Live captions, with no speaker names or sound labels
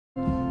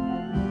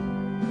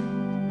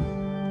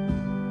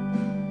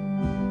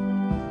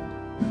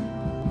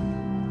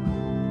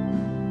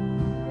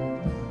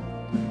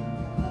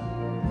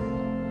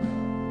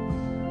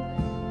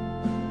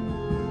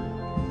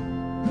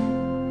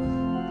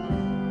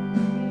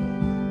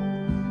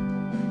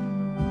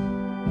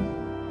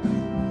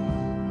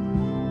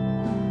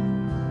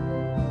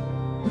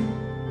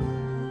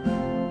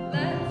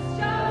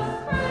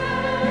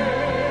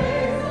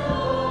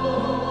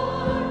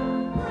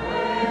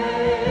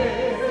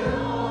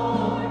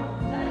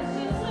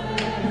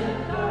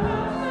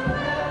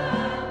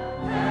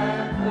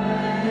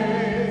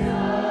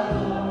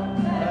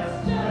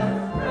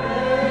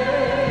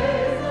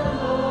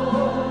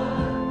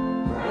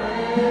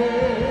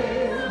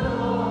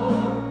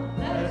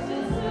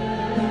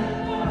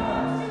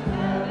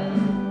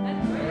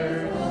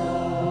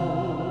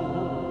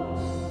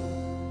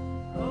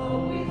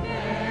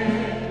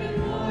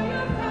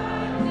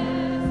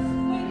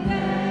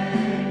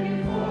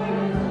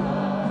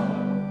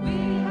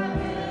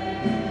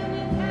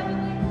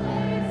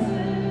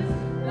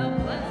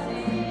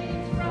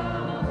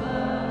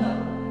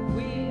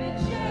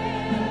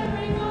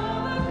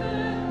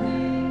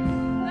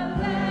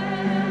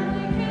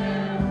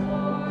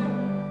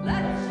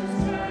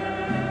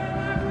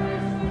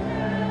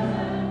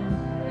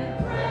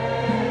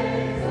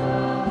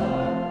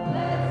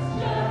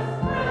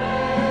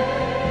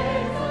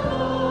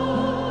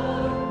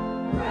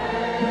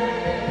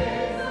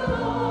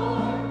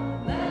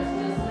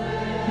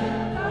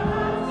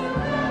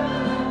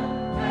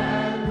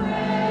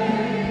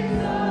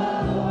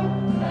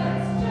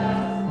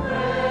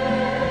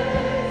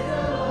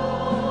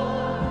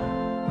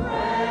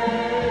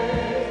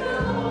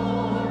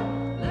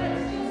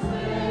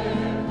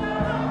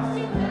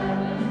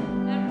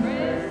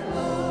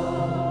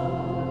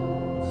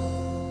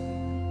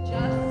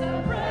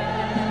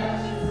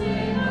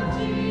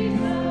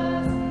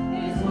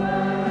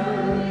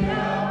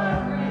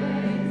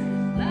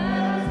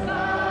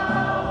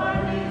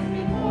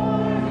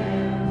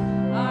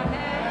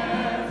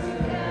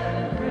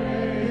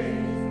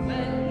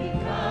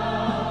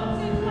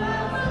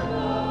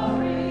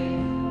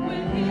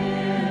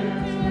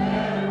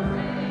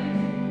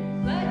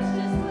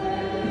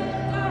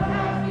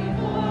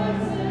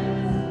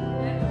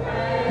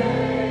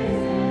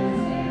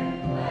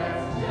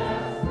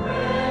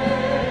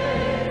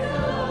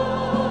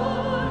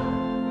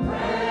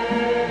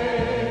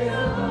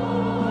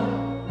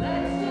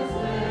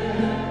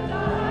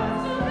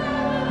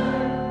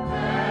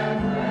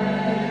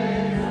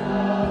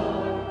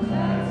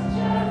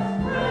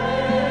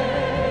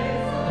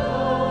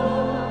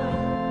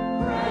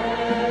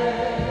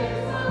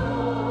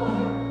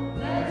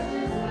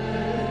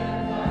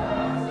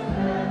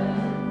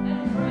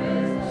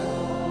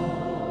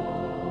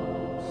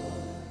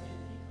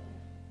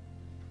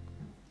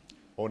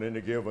on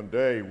any given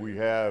day, we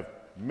have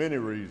many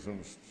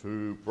reasons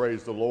to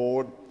praise the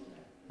Lord,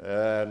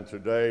 and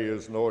today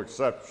is no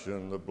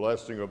exception. The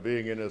blessing of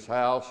being in His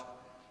house.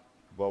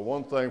 But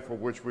one thing for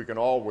which we can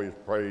always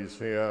praise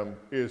Him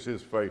is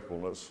His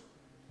faithfulness.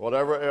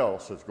 Whatever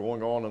else is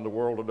going on in the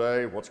world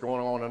today, what's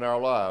going on in our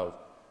lives,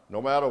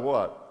 no matter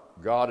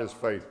what, God is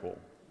faithful.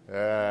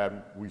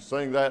 And we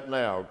sing that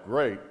now,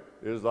 great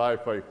is thy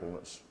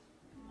faithfulness.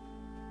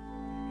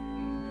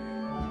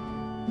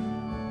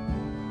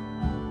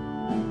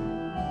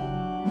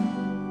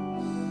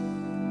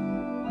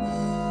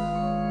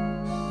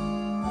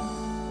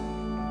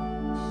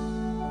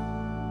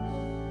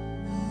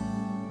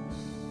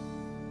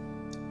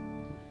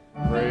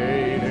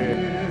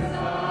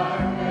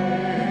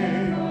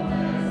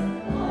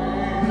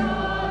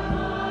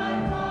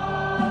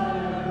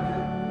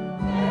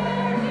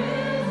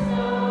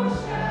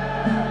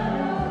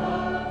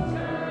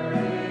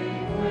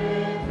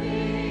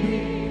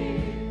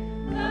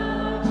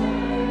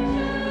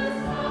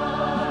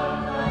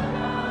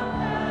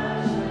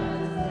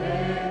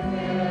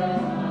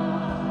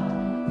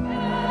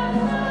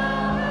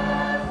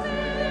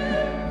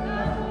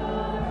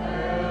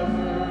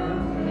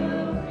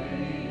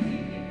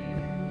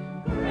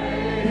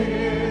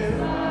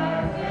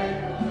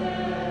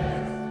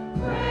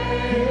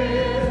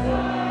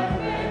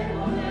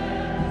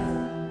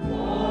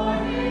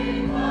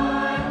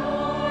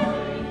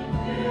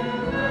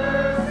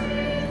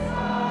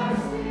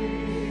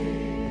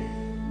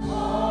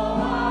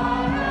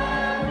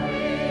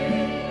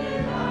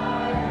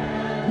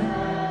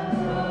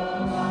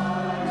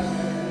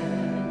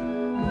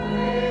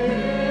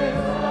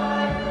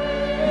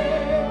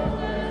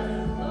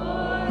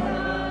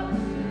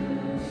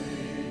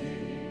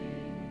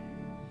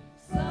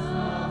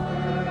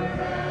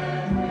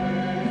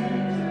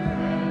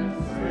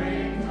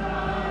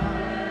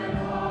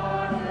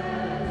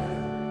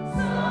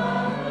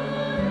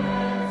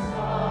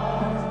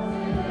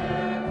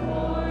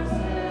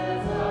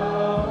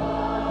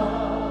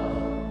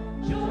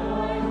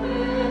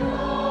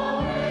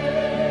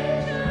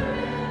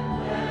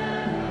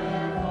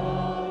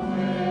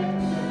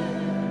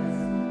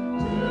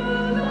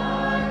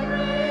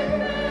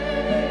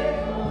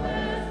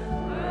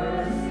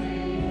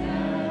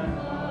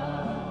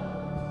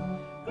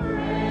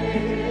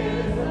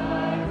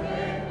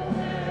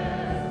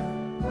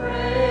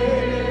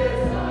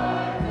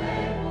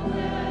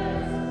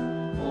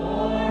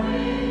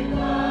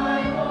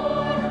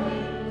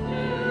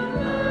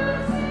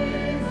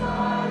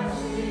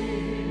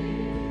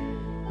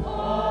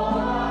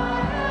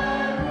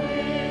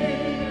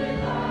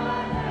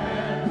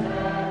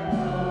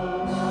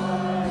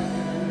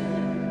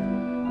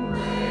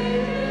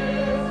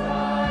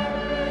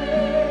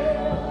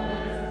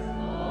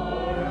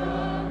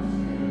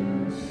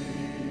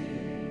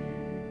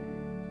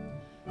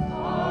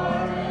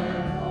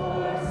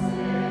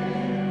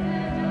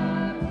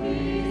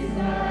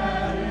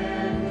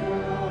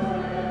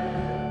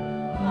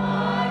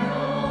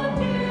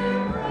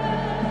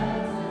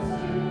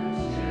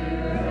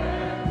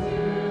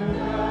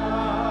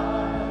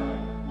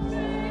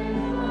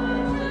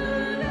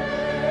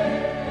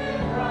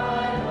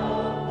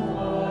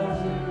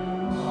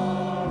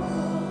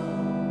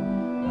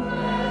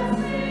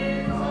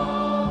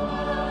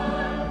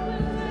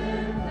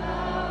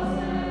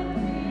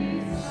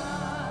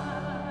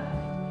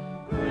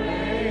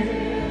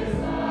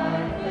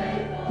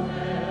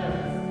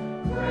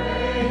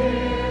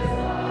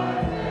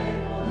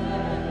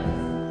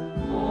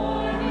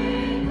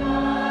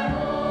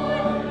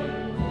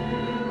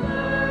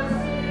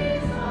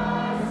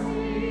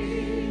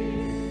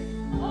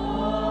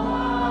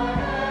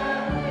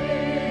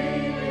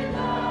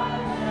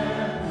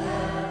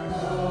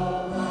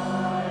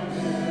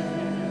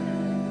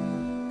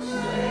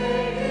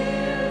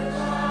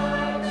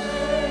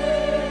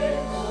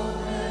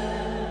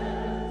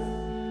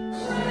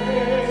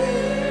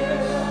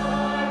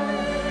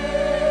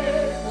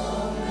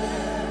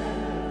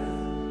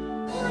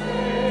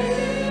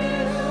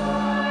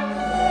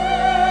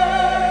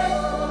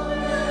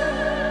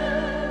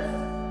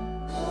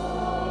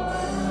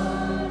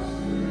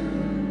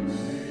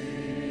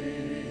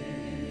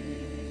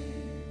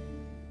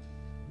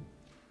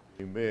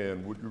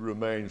 Amen. Would you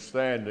remain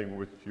standing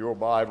with your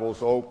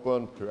Bibles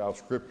open to our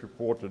scripture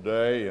for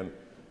today? And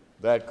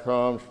that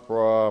comes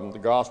from the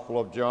Gospel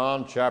of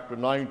John, chapter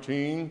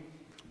 19,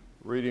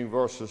 reading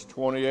verses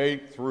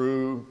 28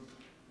 through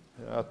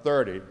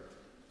 30.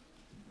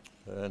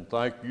 And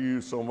thank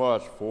you so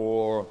much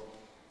for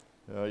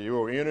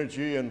your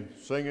energy in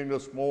singing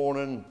this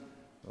morning.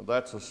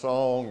 That's a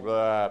song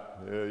that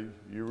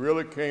you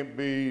really can't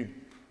be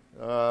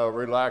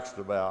relaxed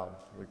about.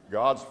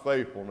 God's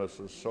faithfulness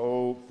is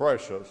so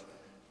precious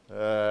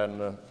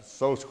and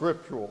so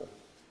scriptural.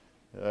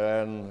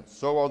 And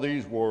so are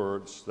these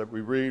words that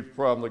we read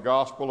from the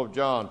Gospel of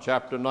John,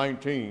 chapter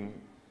 19.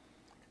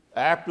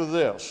 After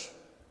this,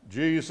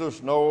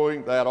 Jesus,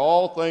 knowing that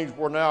all things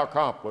were now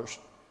accomplished,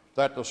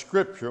 that the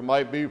scripture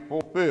might be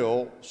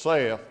fulfilled,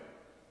 saith,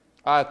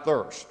 I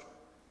thirst.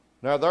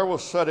 Now there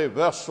was set a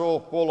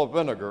vessel full of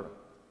vinegar,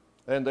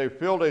 and they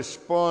filled a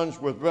sponge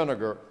with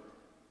vinegar,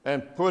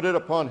 and put it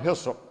upon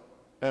hyssop,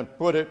 and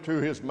put it to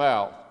his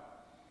mouth.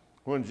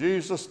 When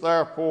Jesus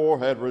therefore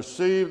had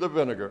received the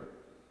vinegar,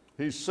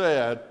 he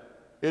said,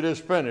 "It is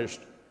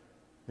finished."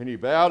 And he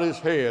bowed his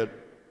head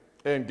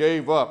and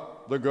gave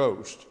up the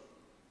ghost.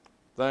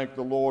 Thank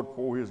the Lord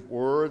for his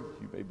word.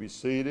 You may be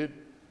seated.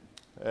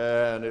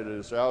 And it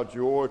is our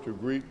joy to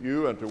greet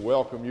you and to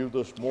welcome you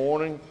this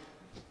morning.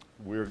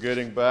 We're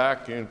getting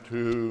back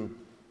into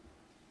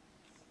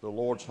the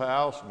Lord's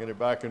house and getting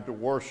back into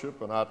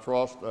worship, and I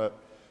trust that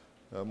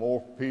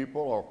more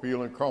people are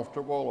feeling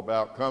comfortable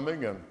about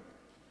coming and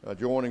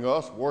joining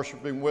us,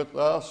 worshiping with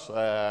us.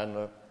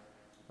 And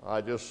I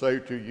just say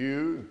to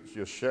you,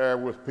 just share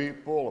with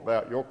people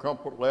about your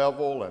comfort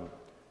level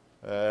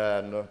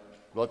and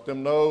let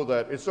them know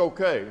that it's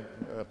okay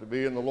to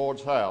be in the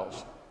Lord's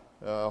house.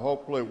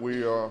 Hopefully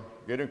we are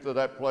getting to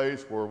that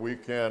place where we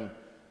can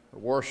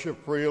worship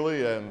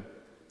freely and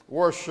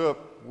worship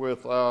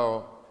with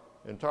our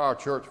entire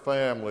church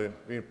family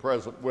being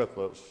present with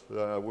us.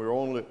 We're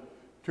only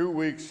 2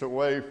 weeks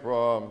away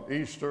from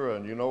Easter,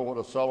 and you know what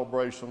a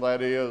celebration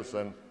that is,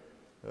 and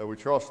we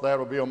trust that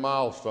will be a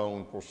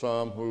milestone for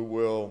some who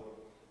will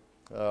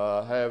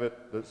have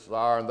it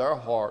desire in their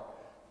heart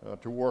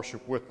to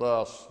worship with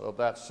us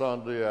that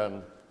Sunday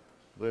and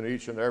then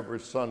each and every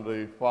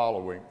Sunday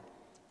following.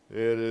 It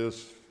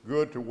is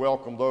good to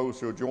welcome those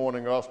who are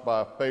joining us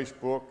by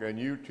Facebook and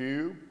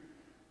YouTube.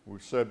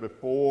 We've said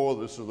before,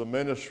 this is a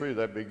ministry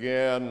that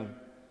began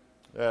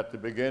at the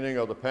beginning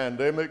of the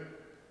pandemic,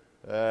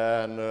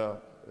 and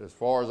as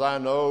far as I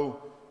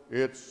know,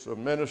 it's a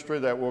ministry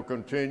that will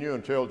continue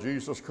until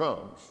Jesus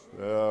comes.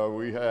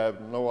 We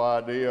have no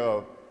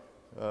idea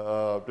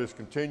of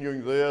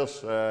discontinuing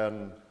this,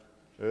 and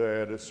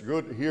it's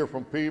good to hear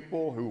from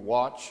people who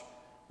watch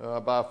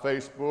by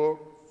Facebook,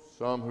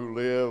 some who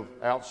live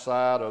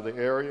outside of the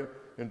area,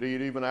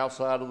 indeed even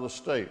outside of the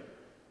state,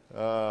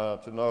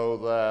 to know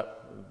that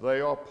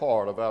they are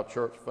part of our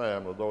church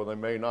family, though they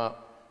may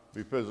not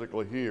be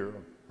physically here.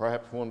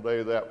 Perhaps one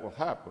day that will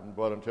happen,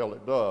 but until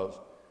it does,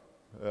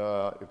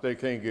 if they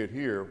can't get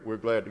here, we're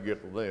glad to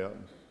get to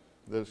them.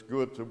 It's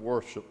good to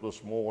worship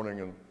this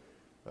morning,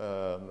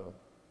 and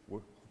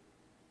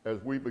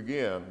as we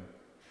begin,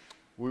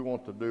 we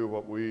want to do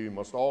what we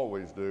must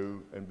always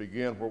do and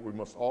begin what we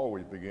must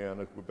always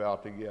begin as we bow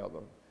together.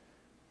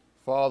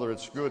 Father,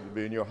 it's good to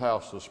be in your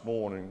house this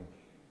morning.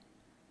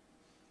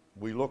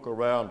 We look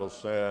around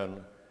us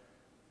and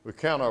we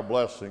count our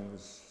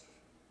blessings.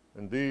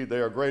 Indeed, they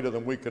are greater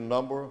than we can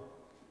number.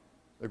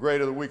 They're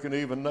greater than we can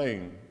even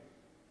name.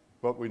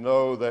 But we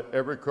know that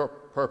every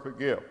perfect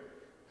gift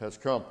has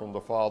come from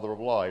the Father of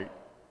light.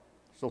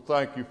 So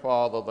thank you,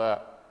 Father,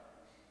 that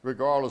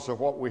regardless of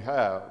what we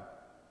have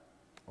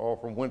or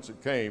from whence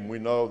it came, we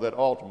know that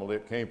ultimately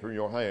it came from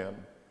your hand.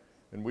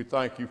 And we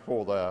thank you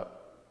for that.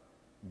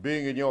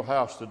 Being in your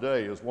house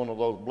today is one of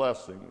those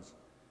blessings.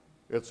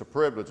 It's a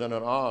privilege and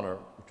an honor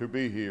to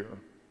be here.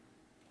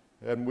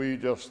 And we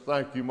just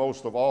thank you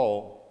most of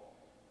all,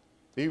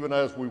 even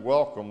as we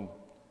welcome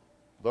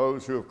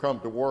those who have come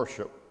to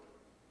worship.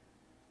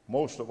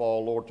 Most of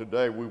all, Lord,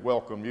 today we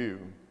welcome you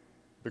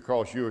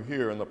because you're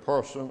here in the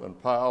person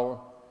and power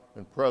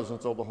and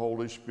presence of the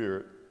Holy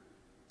Spirit.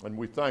 And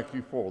we thank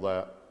you for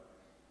that.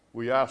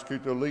 We ask you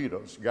to lead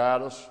us,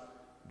 guide us,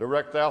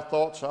 direct our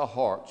thoughts, our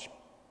hearts,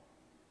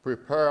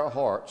 prepare our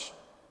hearts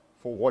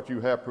for what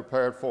you have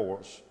prepared for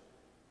us.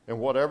 And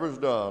whatever's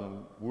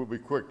done, we'll be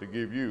quick to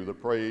give you the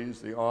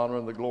praise, the honor,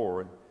 and the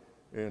glory.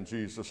 In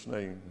Jesus'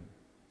 name,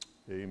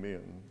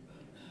 amen.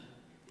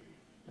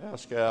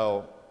 Ask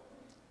our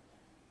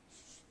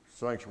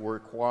sanctuary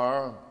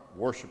choir,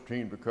 worship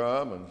team to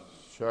come and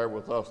share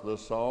with us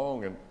this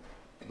song. And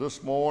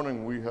this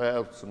morning we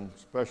have some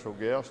special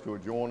guests who are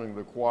joining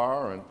the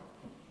choir, and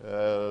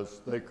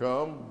as they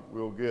come,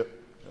 we'll get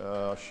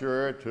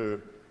Sherry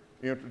to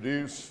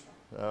introduce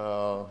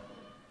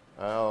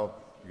our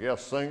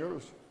guest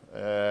singers.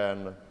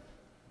 And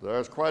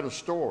there's quite a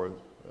story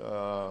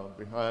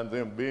behind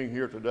them being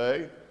here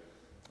today,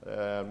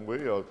 and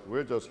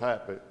we're just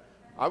happy.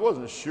 I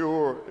wasn't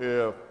sure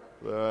if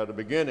at the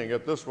beginning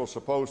if this was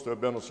supposed to have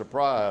been a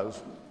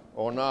surprise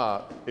or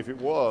not. If it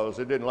was,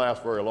 it didn't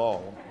last very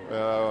long.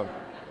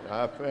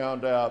 I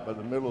found out by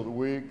the middle of the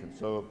week, and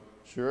so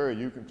sure,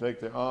 you can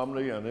take the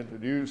homily and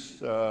introduce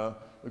the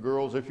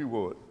girls if you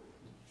would,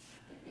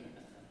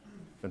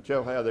 and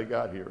tell how they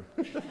got here.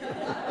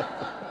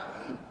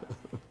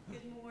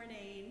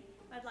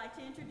 I'd like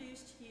to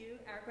introduce to you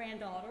our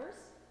granddaughters.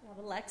 We have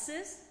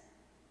Alexis,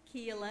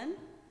 Keelan,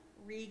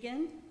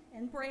 Regan,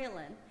 and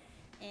Braylon.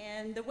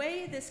 And the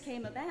way this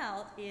came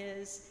about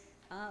is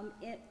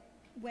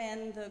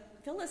when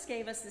Phyllis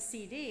gave us the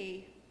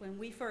CD, when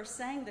we first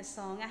sang this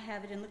song, I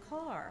have it in the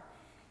car.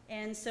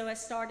 And so I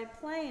started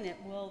playing it.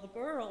 Well, the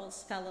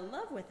girls fell in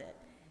love with it.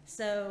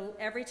 So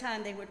every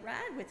time they would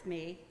ride with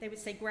me, they would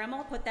say,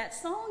 "Grandma, put that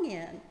song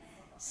in."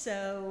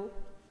 So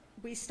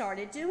we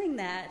started doing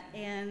that,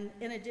 and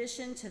in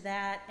addition to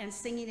that and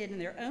singing it in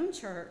their own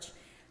church,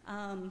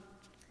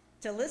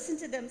 To listen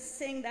to them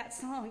sing that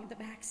song in the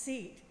back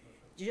seat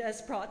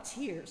just brought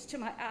tears to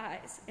my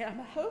eyes. And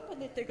I'm hoping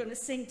that they're going to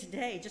sing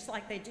today just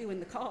like they do in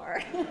the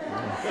car,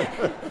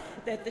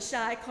 that the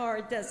shy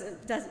card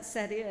doesn't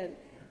set in.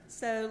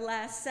 So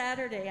last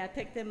Saturday, I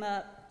picked them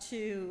up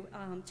to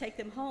take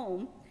them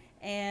home,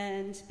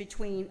 and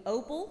between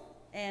Opal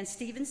and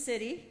Stephen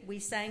City, we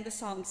sang the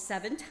song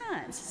 7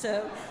 times,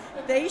 so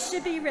they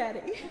should be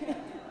ready.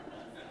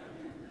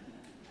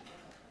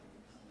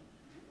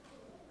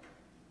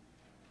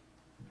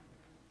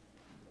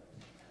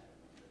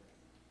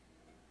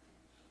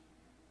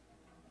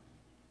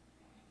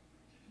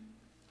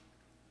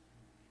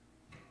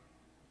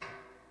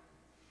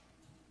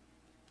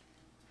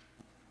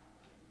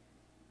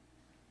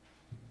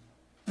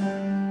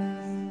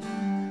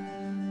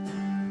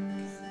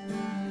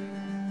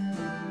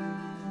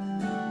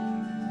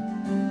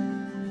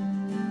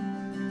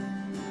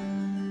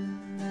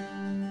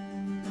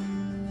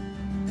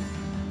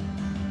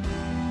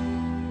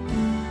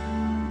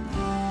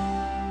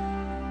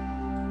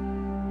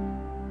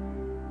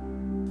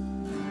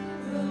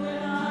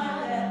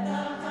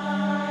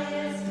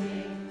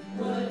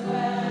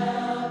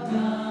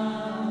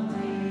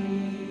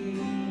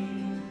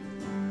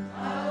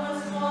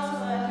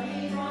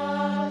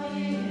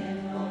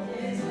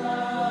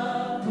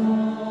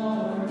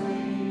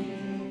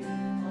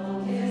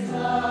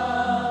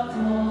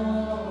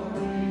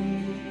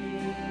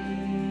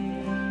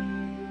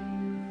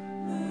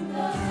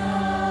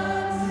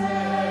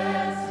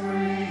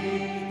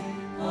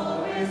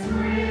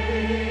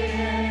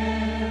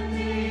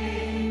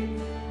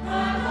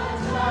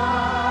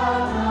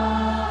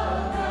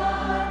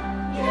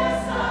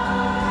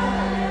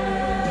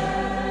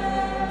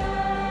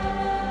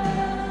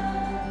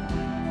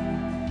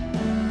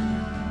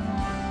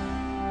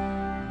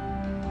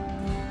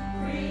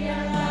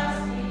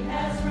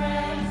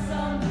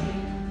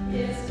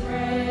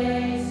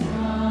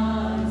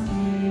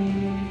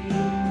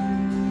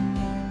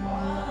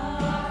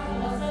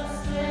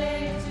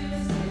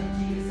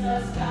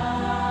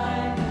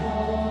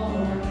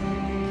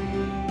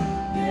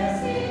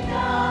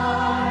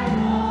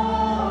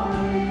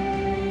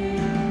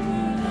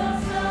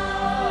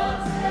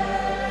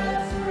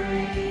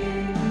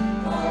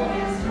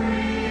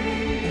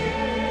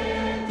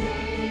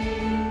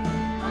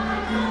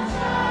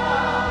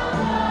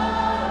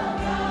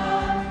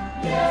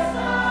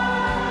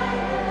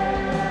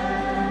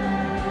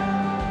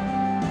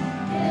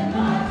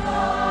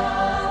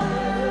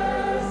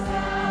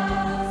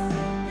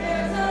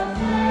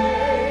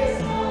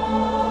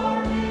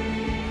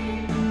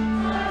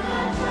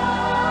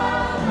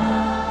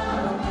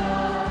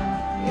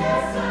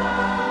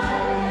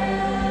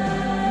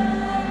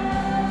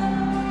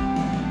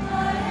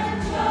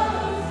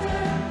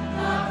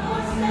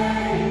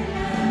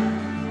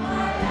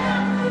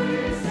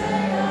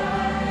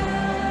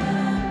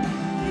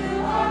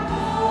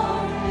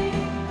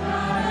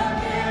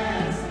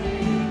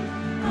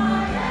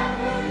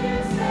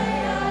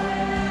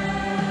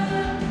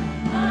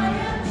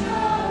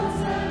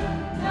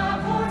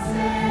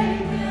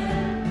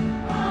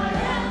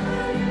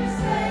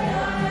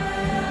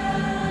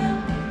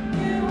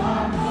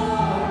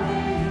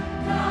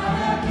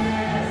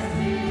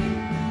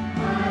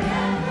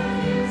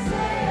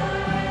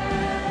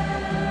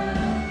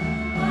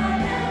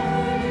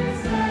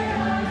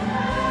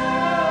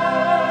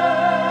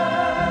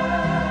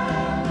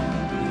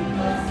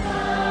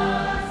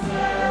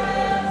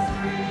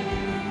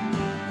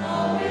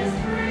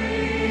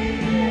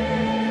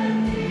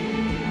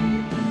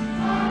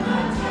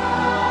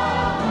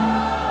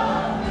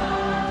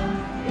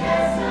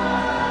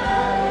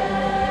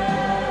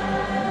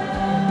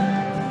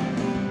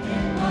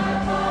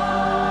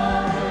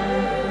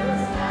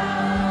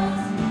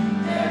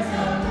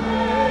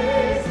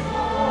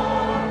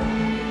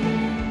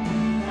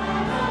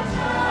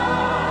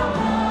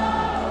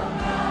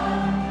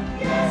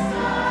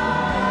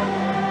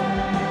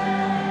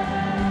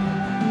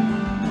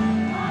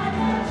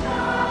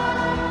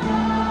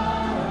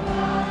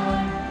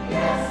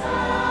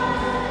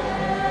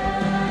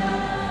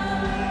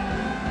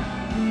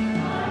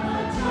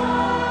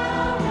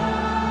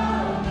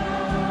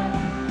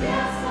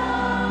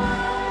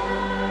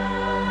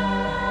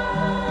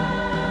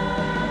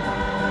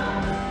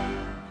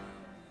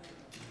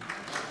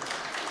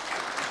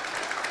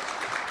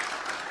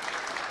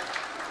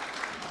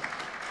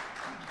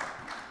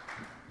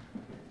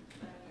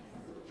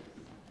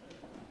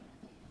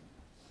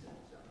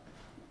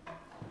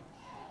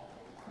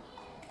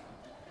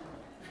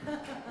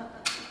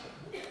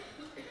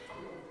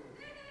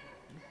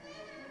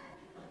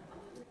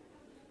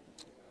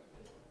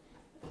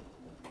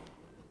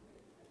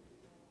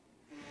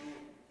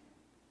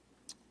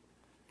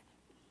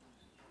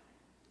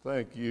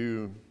 Thank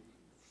you,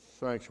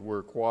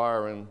 Sanctuary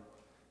Choir. And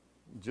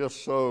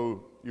just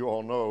so you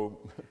all know,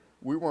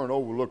 we weren't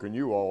overlooking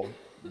you all,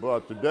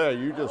 but today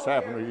you just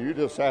happen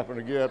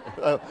to get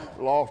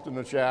lost in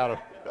the shadow.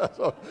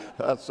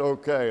 That's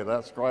okay.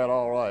 That's quite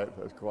all right.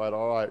 That's quite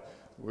all right.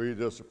 We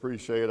just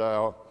appreciate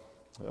our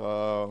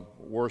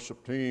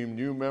worship team,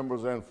 new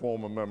members and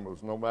former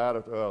members. No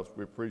matter to us,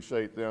 we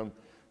appreciate them,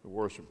 the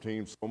worship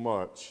team, so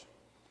much.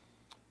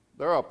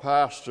 There are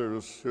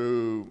pastors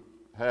who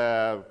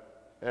have,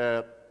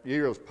 in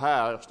years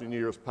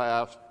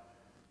past,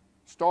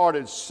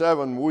 started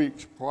 7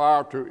 weeks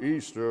prior to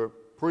Easter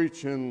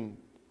preaching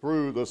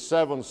through the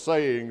 7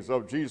 sayings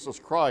of Jesus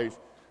Christ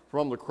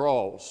from the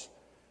cross.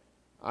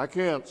 I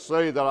can't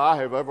say that I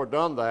have ever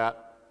done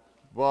that,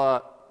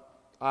 but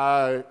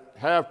I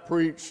have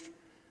preached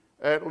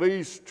at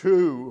least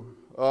 2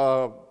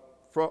 of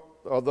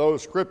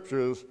those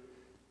scriptures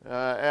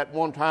at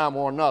one time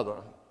or another.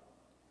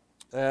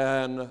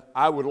 And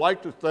I would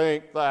like to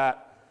think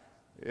that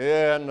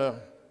in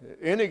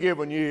any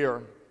given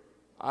year,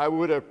 I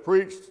would have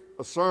preached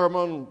a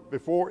sermon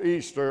before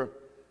Easter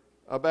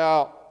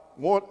about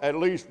at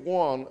least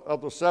one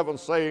of the 7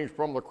 sayings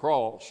from the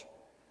cross.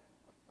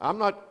 I'm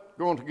not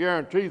going to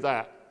guarantee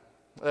that.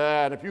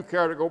 And if you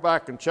care to go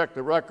back and check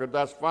the record,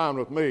 that's fine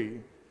with me.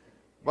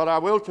 But I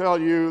will tell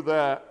you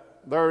that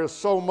there is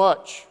so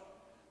much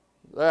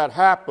that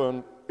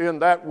happened in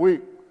that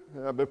week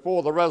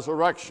before the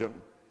resurrection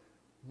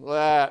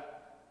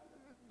that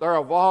there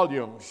are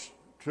volumes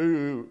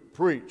to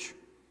preach.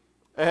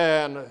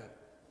 And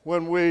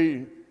when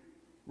we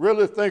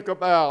really think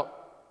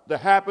about the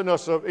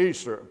happiness of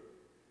Easter,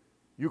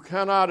 you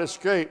cannot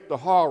escape the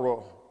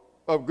horror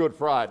of Good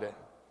Friday.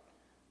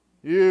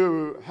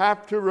 You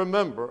have to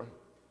remember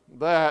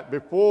that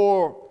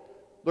before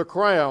the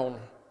crown,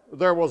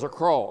 there was a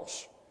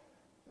cross.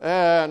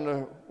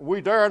 And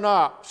we dare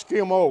not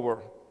skim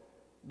over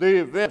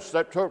the events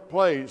that took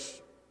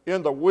place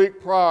in the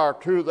week prior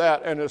to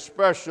that, and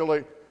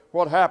especially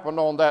what happened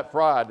on that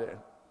Friday.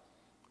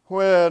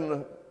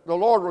 When the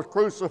Lord was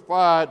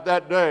crucified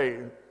that day,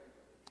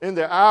 in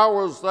the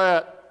hours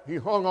that he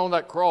hung on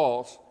that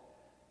cross,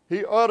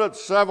 he uttered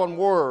 7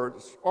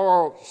 words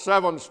or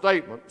 7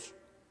 statements.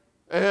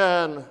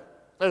 And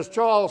as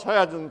Charles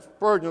Haddon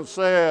Spurgeon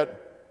said,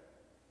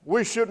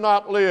 we should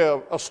not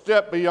live a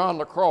step beyond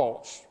the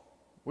cross.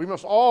 We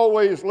must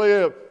always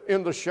live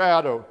in the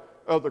shadow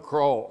of the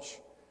cross.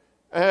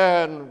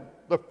 And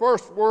the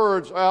first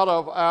words out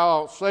of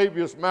our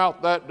Savior's mouth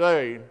that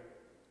day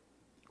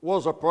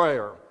was a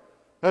prayer.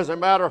 As a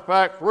matter of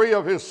fact, 3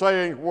 of his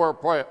sayings were a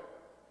prayer.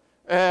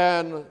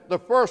 And the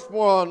first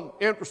one,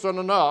 interesting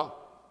enough,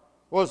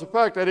 was the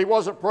fact that he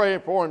wasn't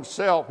praying for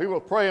himself, he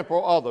was praying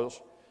for others.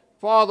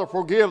 Father,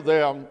 forgive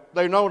them,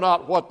 they know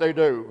not what they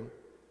do.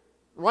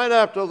 Right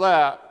after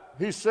that,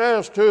 he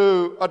says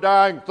to a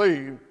dying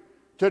thief,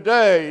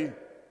 today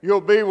you'll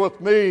be with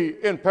me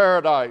in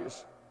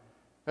paradise.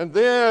 And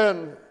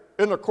then,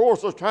 in the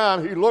course of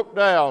time, he looked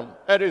down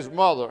at his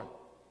mother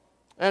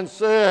and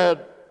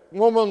said,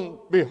 woman,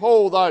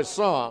 behold thy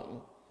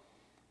son.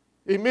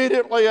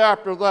 Immediately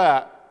after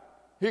that,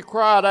 he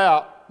cried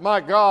out, my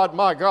God,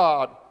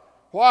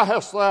 why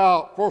hast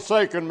thou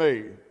forsaken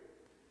me?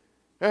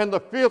 And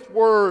the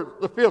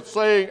 5th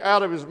saying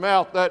out of his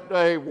mouth that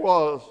day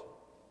was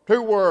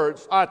 2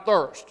 words, I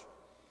thirst.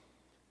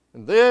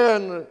 And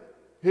then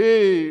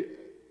he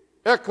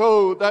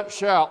echoed that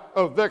shout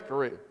of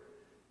victory.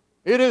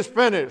 It is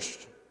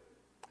finished.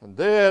 And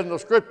then the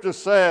scripture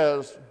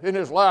says in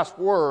his last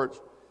words,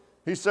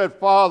 he said,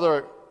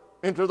 Father,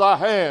 into thy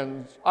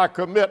hands I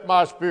commit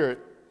my spirit.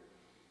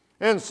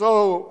 And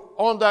so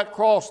on that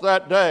cross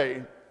that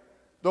day,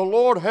 the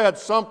Lord had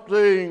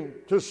something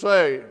to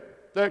say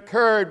that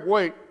carried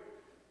weight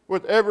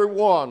with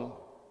everyone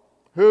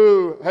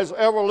who has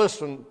ever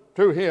listened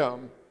to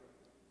him.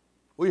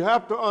 We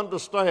have to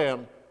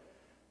understand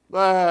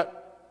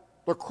that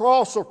the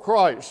cross of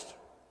Christ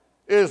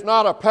is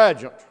not a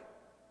pageant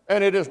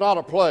and it is not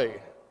a play.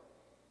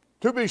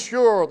 To be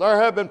sure, there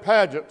have been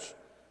pageants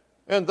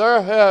and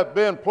there have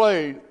been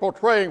plays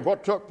portraying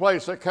what took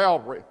place at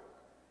Calvary.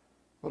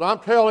 But I'm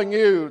telling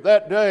you,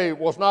 that day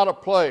was not a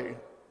play,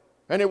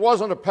 and it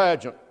wasn't a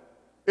pageant.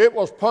 It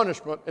was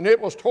punishment, and it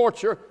was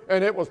torture,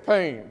 and it was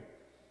pain.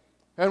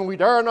 And we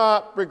dare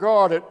not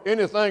regard it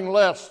anything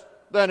less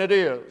than it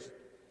is.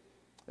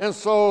 And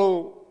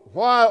so,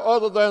 why,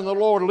 other than the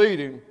Lord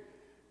leading,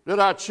 did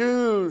I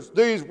choose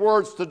these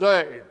words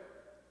today?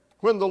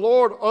 When the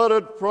Lord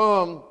uttered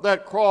from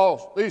that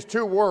cross these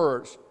 2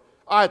 words,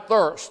 I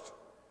thirst.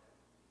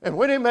 And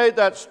when he made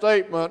that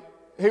statement,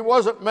 he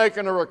wasn't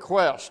making a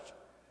request.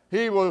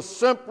 He was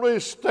simply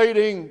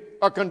stating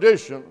a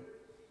condition.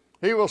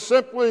 He was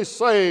simply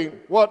saying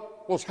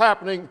what was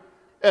happening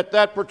at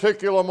that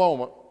particular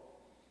moment.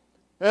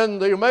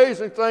 And the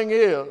amazing thing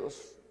is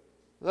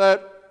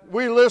that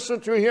we listen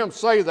to him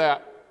say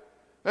that,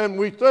 and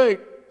we think,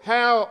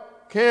 how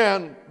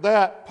can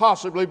that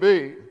possibly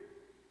be?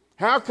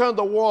 How can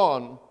the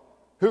one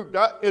who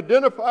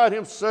identified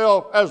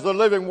himself as the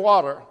living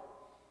water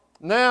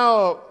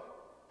now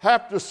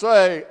have to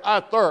say, I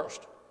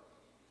thirst?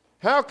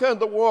 How can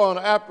the one,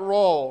 after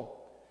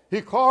all,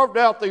 he carved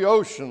out the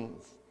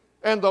oceans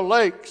and the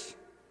lakes,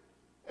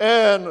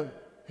 and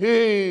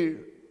he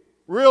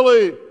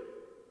really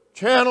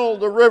channeled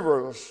the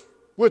rivers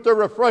with the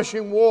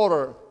refreshing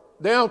water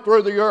down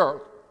through the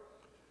earth.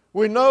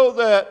 We know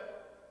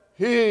that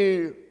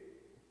he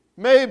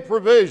made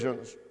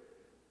provisions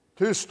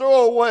to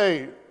store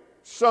away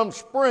some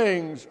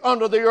springs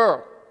under the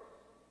earth,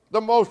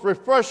 the most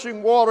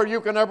refreshing water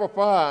you can ever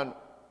find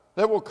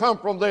that will come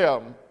from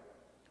them.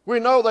 We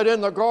know that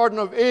in the Garden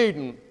of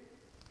Eden,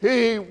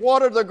 he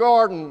watered the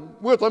garden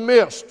with a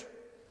mist.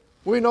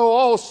 We know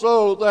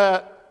also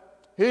that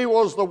he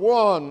was the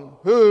one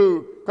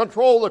who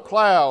controlled the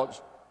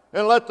clouds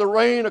and let the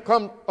rain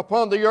come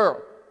upon the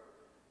earth.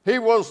 He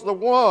was the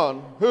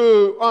one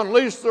who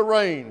unleashed the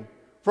rain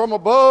from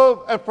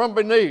above and from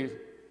beneath,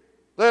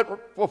 that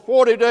for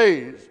 40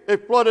 days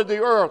it flooded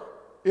the earth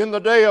in the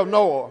day of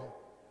Noah.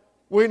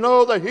 We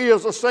know that he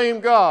is the same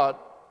God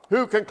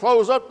who can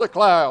close up the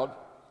cloud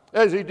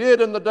as he did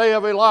in the day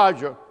of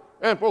Elijah,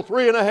 and for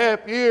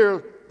 3.5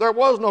 years there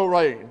was no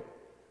rain.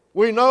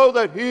 We know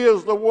that he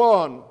is the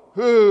one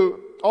who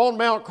on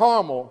Mount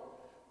Carmel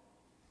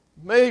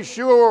made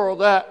sure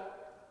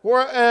that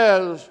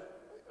whereas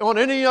on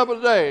any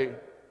other day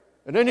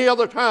and any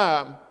other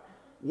time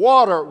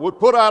water would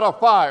put out a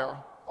fire,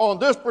 on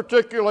this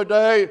particular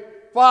day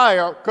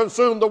fire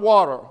consumed the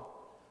water.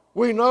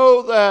 We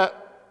know that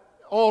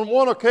on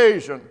one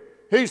occasion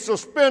he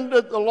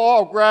suspended the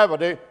law of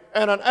gravity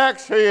and an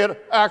axe head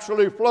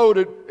actually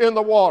floated in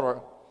the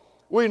water.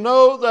 We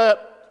know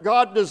that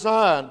God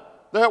designed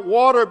that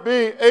water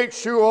be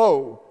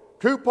H2O,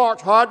 2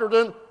 parts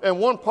hydrogen and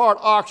 1 part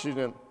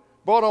oxygen.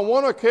 But on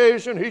one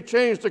occasion, he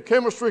changed the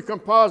chemistry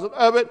composite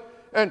of it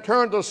and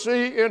turned the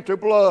sea into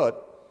blood.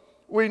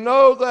 We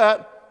know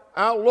that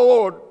our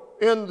Lord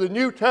in the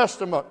New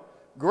Testament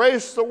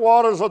graced the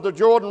waters of the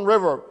Jordan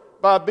River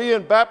by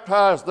being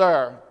baptized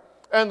there.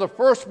 And the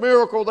first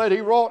miracle that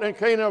he wrought in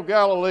Cana of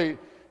Galilee,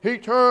 he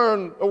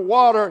turned the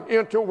water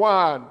into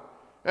wine.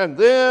 And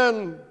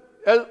then,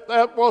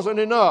 that wasn't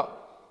enough.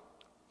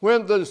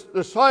 When the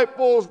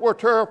disciples were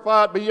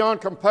terrified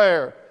beyond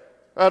compare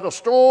at a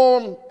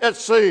storm at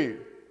sea,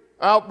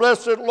 our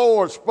blessed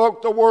Lord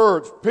spoke the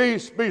words,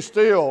 "Peace, be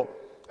still,"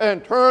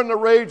 and turned the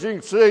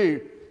raging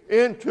sea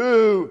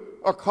into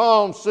a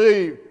calm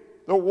sea,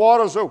 the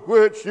waters of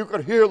which you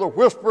could hear the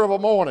whisper of a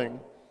morning.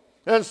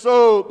 And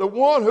so the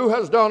one who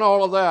has done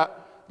all of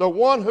that, the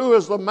one who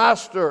is the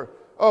master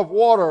of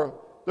water,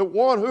 the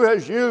one who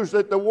has used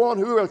it, the one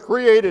who has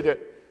created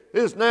it,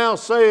 is now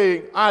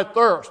saying, "I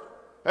thirst."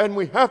 And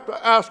we have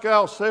to ask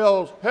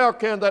ourselves, how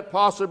can that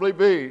possibly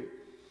be?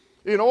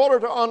 In order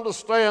to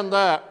understand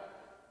that,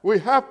 we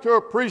have to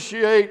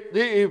appreciate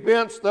the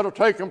events that have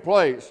taken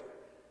place.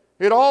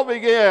 It all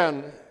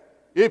began,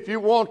 if you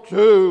want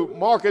to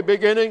mark a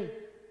beginning,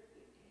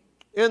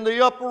 in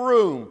the upper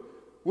room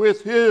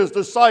with his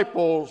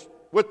disciples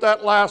with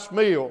that last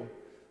meal,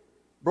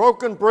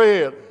 broken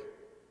bread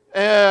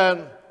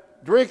and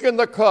drinking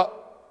the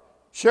cup,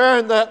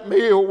 sharing that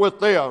meal with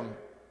them.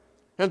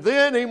 And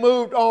then he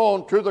moved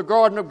on to the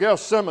Garden of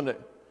Gethsemane,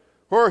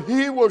 where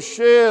he would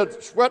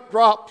shed sweat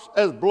drops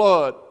as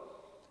blood,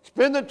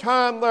 spending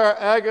time there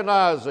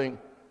agonizing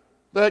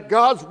that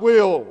God's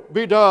will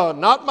be done,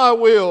 not my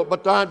will,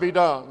 but thine be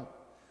done.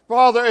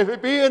 Father, if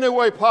it be any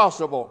way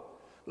possible,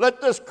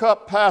 let this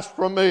cup pass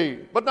from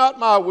me, but not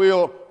my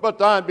will, but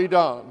thine be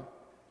done.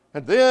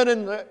 And then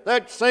in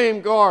that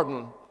same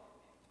garden,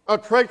 a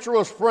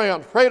traitorous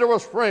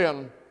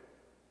friend,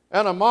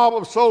 and a mob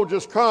of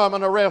soldiers come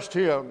and arrest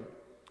him.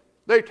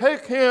 They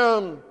take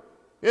him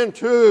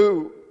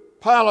into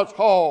Pilate's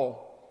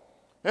hall,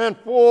 and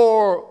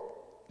for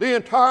the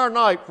entire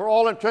night, for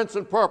all intents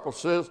and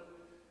purposes,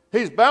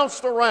 he's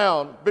bounced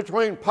around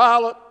between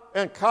Pilate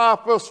and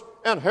Caiaphas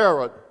and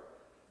Herod.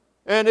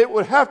 And it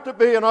would have to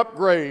be an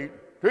upgrade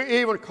to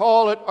even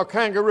call it a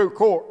kangaroo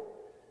court.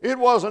 It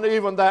wasn't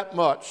even that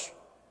much.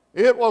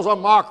 It was a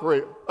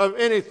mockery of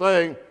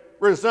anything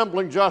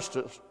resembling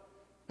justice.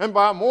 And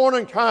by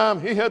morning time,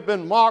 he had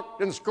been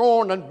mocked and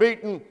scorned and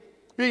beaten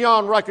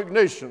beyond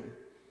recognition.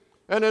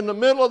 And in the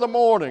middle of the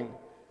morning,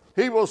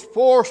 he was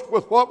forced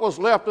with what was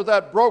left of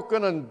that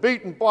broken and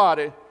beaten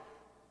body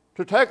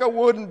to take a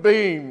wooden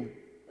beam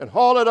and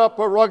haul it up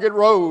a rugged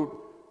road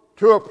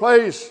to a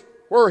place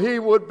where he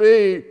would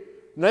be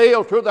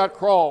nailed to that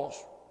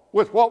cross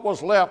with what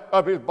was left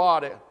of his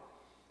body.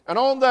 And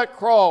on that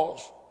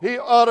cross, he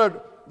uttered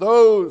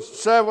those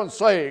 7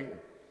 sayings.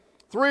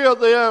 3 of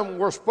them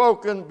were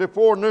spoken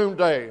before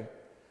noonday.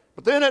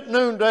 But then at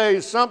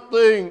noonday,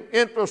 something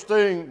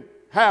interesting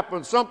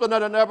happened, something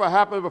that had never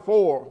happened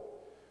before.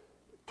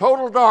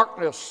 Total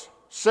darkness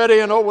set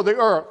in over the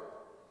earth.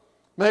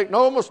 Make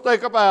no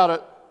mistake about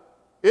it,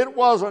 it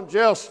wasn't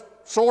just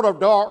sort of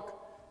dark,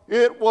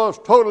 it was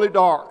totally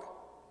dark.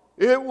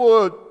 It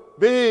would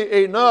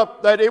be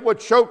enough that it would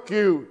choke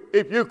you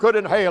if you could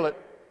inhale it.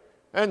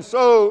 And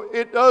so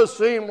it does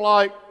seem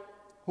like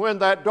when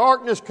that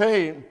darkness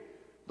came,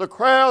 the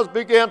crowds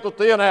began to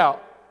thin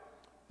out.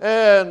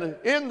 And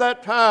in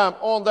that time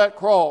on that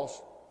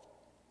cross,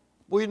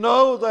 we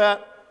know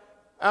that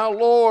our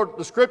Lord,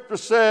 the scripture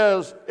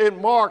says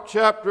in Mark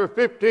chapter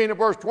 15 and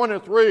verse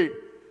 23,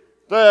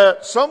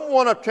 that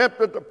someone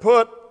attempted to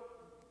put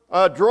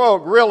a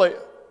drug really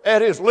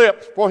at his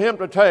lips for him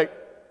to take.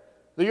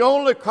 The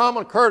only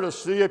common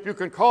courtesy, if you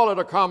can call it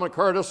a common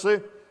courtesy,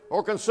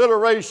 or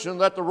consideration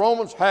that the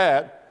Romans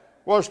had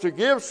was to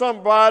give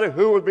somebody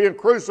who was being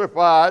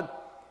crucified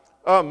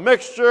a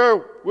mixture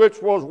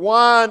which was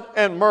wine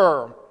and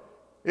myrrh.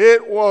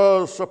 It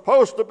was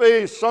supposed to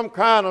be some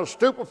kind of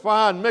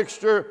stupefying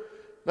mixture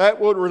that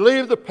would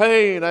relieve the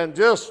pain and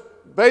just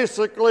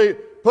basically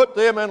put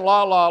them in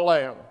la-la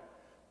land.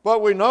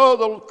 But we know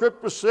the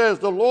scripture says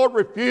the Lord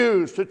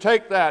refused to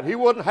take that. He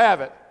wouldn't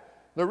have it.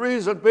 The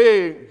reason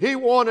being, he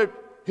wanted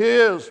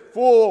his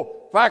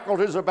full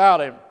faculties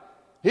about him.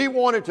 He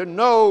wanted to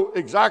know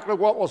exactly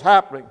what was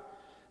happening.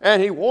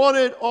 And he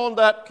wanted on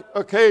that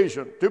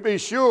occasion to be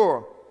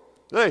sure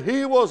that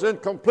he was in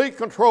complete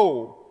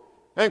control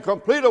and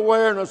complete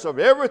awareness of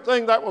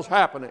everything that was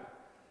happening.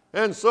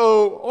 And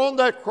so on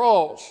that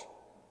cross,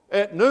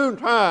 at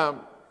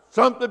noontime,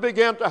 something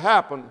began to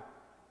happen.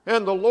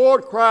 And the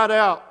Lord cried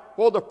out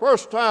for the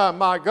first time,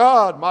 my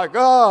God,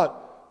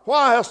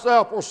 why hast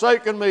thou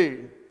forsaken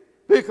me?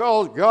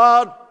 Because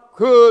God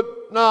could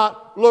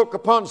not look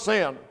upon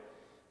sin.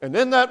 And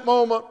in that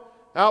moment,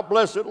 our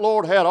blessed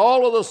Lord had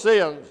all of the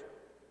sins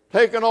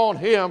taken on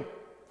him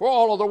for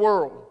all of the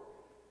world.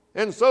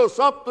 And so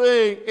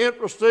something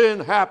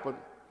interesting happened.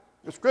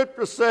 The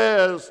scripture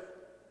says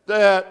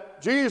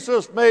that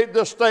Jesus made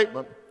this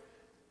statement,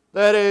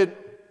 that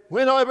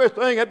when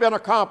everything had been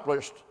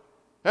accomplished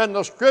and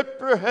the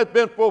scripture had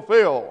been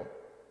fulfilled,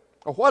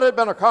 or what had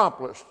been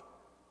accomplished,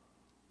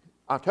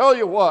 I tell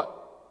you what,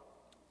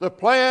 the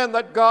plan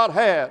that God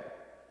had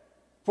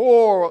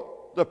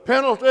for the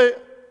penalty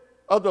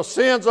of the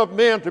sins of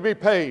men to be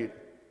paid,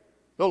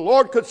 the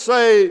Lord could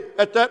say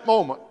at that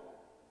moment,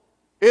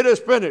 it is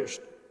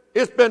finished,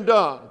 it's been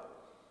done.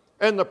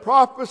 And the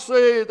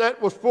prophecy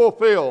that was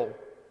fulfilled,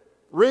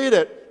 read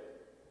it,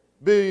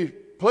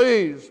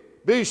 please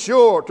be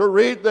sure to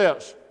read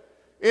this.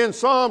 In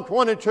Psalm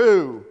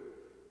 22,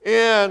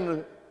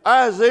 in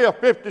Isaiah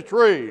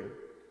 53,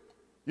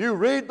 you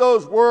read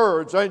those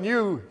words and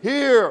you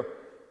hear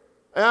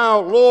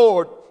our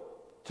Lord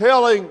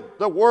telling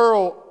the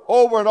world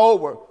over and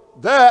over,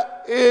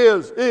 that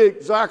is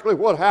exactly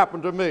what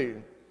happened to me.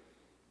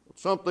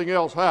 Something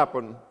else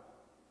happened.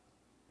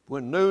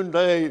 When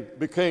noonday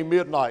became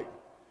midnight,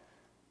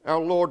 our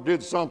Lord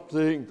did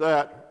something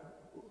that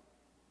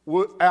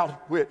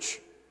without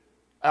which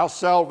our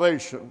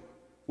salvation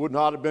would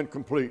not have been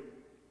complete.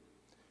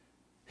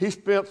 He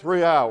spent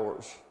 3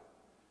 hours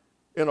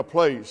in a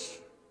place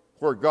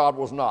where God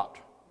was not.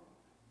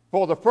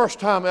 For the first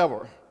time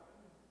ever,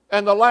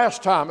 and the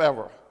last time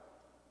ever,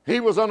 he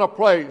was in a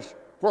place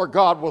where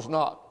God was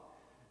not.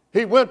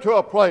 He went to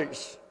a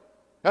place,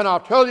 and I'll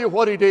tell you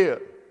what he did.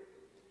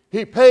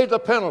 He paid the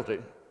penalty.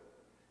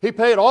 He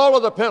paid all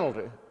of the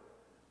penalty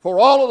for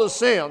all of the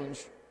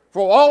sins,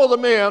 for all of the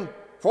men,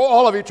 for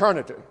all of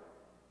eternity.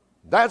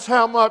 That's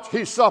how much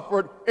he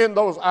suffered in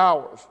those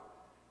hours.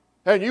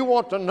 And you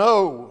want to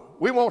know,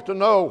 we want to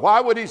know,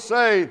 why would he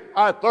say,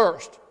 I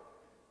thirst?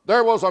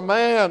 There was a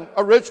man,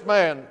 a rich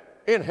man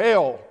in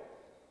hell,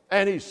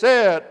 and he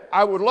said,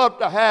 I would love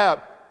to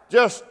have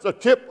just the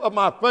tip of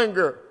my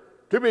finger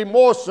to be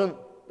moistened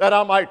that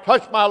I might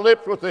touch my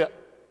lips with it.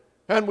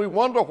 And we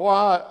wonder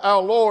why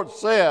our Lord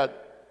said,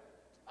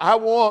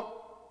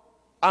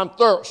 I'm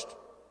thirst.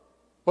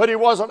 But he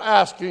wasn't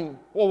asking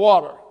for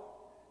water.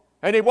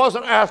 And he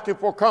wasn't asking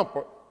for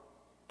comfort.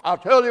 I'll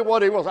tell you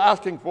what he was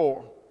asking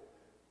for.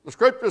 The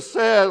scripture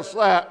says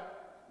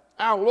that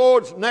our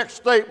Lord's next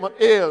statement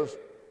is,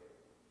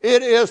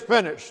 it is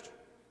finished.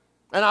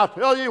 And I'll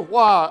tell you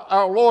why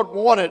our Lord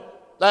wanted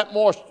that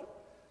moisture.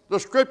 The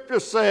scripture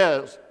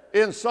says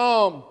in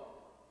Psalm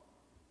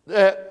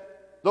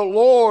that the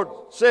Lord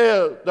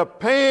says, the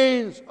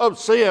pains of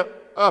sin,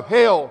 of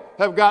hell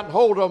have gotten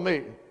hold of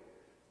me.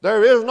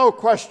 There is no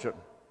question.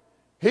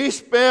 He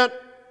spent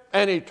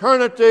an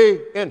eternity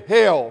in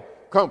hell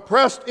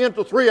compressed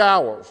into 3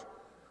 hours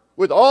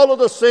with all of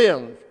the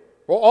sins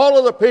for all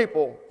of the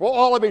people for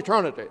all of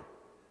eternity.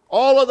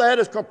 All of that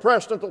is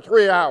compressed into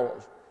 3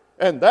 hours.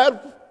 And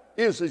that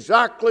is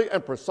exactly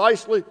and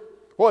precisely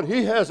what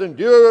he has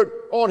endured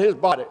on his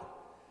body.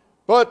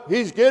 But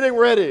he's getting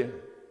ready.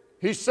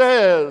 He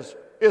says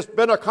it's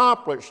been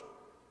accomplished.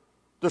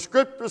 The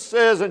scripture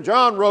says, and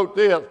John wrote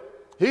this,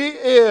 he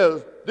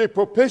is the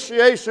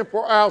propitiation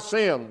for our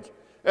sins,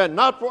 and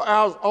not for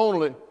ours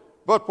only,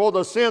 but for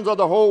the sins of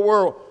the whole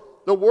world.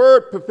 The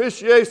word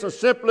propitiation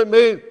simply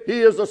means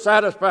he is the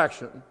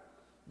satisfaction.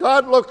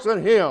 God looks at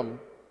him,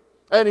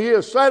 and he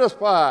is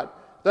satisfied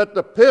that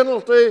the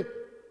penalty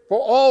for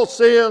all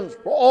sins,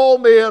 for all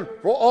men,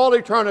 for all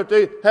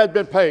eternity had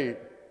been paid.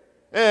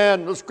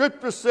 And the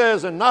scripture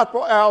says, and not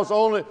for ours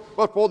only,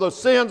 but for the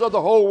sins of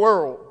the whole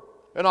world.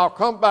 And I'll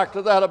come back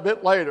to that a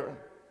bit later.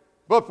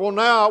 But for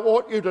now, I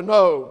want you to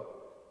know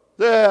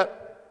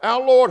that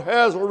our Lord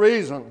has a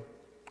reason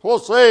for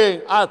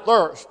saying, I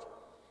thirst.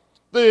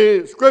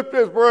 The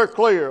scripture is very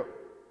clear.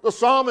 The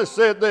psalmist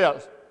said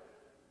this,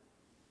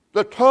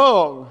 the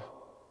tongue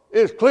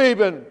is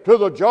cleaving to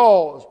the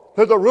jaws,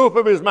 to the roof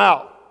of his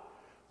mouth.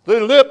 The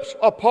lips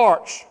are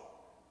parched.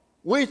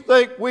 We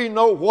think we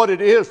know what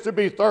it is to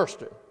be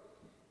thirsty.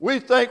 We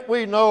think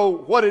we know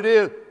what it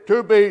is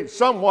to be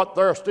somewhat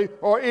thirsty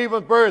or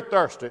even very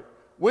thirsty.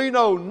 We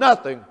know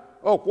nothing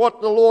of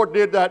what the Lord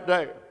did that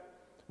day.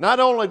 Not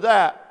only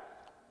that,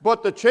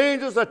 but the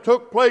changes that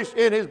took place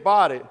in his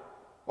body,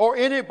 or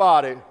any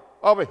body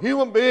of a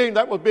human being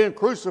that was being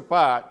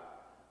crucified,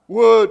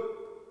 would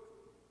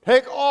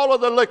take all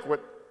of the liquid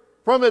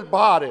from his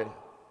body.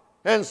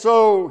 And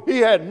so he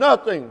had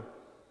nothing,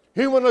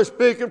 humanly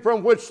speaking,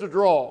 from which to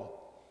draw.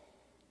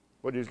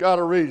 But he's got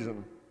a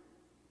reason.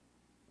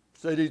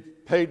 Said he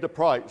paid the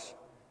price.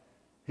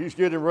 He's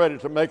getting ready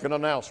to make an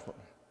announcement.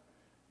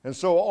 And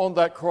so on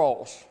that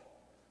cross,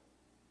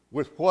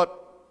 with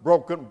what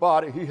broken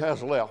body he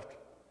has left,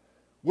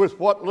 with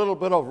what little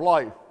bit of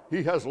life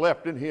he has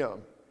left in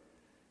him,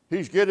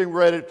 he's getting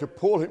ready to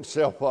pull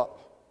himself up.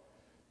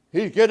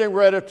 He's getting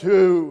ready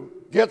to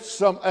get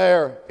some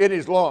air in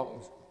his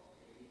lungs.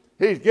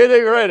 He's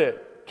getting ready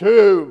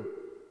to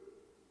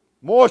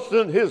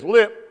moisten his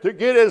lip, to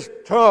get his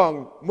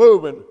tongue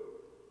moving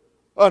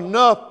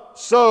enough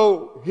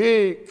so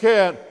he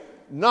can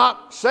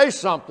not say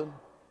something.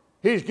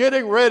 He's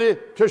getting ready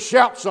to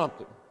shout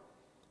something.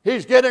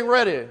 He's getting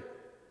ready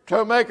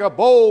to make a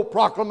bold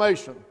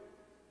proclamation.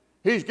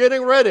 He's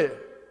getting ready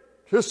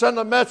to send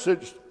a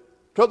message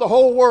to the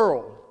whole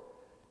world.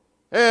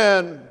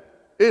 And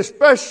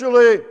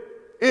especially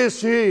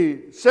is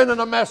he sending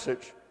a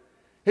message.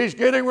 He's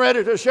getting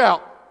ready to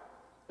shout.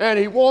 And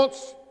he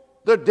wants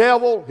the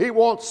devil, he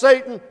wants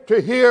Satan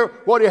to hear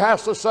what he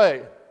has to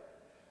say.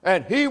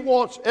 And he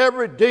wants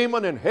every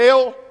demon in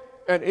hell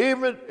and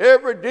even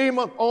every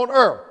demon on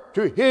earth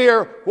to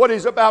hear what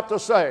he's about to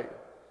say.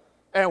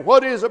 And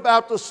what he's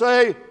about to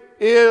say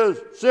is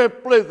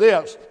simply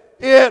this: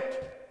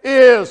 it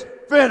is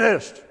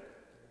finished.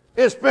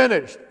 It's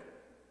finished.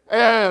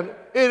 And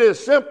it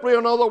is simply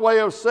another way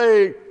of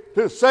saying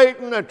to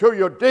Satan and to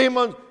your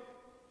demons,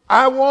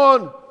 I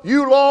won,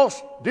 you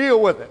lost,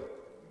 deal with it.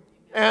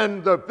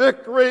 And the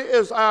victory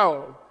is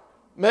ours.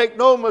 Make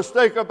no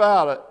mistake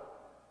about it.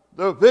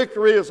 The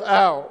victory is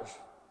ours.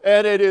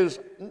 And it is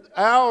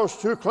ours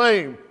to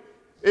claim.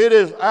 It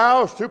is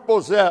ours to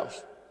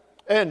possess.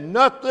 And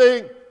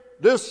nothing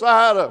this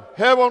side of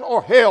heaven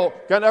or hell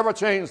can ever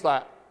change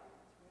that.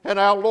 And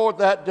our Lord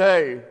that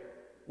day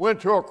went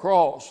to a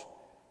cross.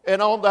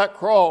 And on that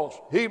cross,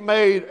 he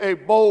made a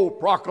bold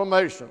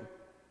proclamation.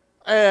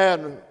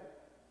 And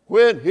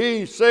when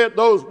he said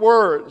those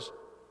words,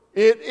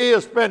 it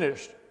is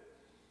finished,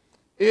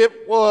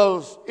 it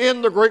was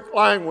in the Greek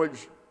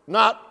language,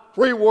 not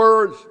 3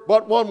 words,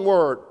 but 1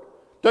 word,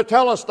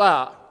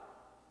 tetelestai.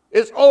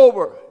 It's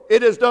over.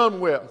 It is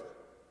done with.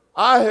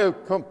 I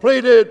have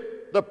completed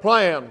the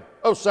plan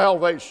of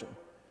salvation.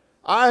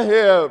 I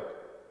have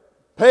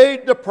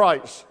paid the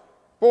price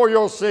for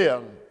your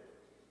sin.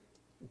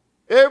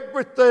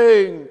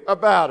 Everything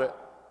about it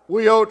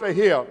we owe to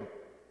him.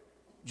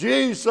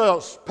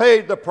 Jesus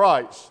paid the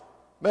price.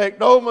 Make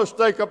no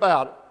mistake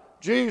about it.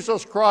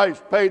 Jesus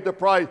Christ paid the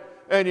price,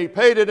 and he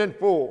paid it in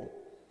full.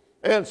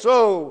 And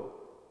so,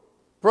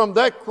 from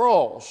that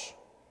cross,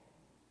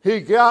 he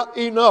got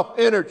enough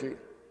energy,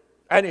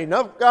 and he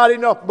got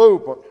enough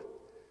movement,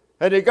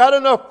 and he got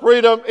enough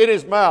freedom in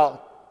his mouth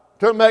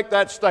to make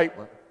that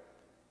statement.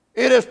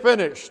 It is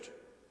finished.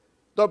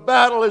 The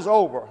battle is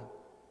over.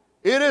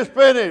 It is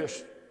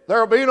finished. There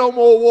will be no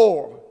more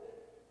war.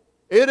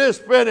 It is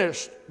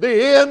finished.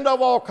 The end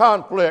of all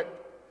conflict.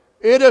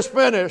 It is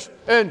finished,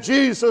 and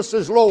Jesus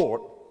is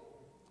Lord.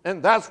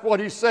 And that's what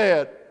he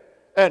said.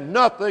 And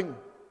nothing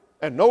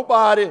and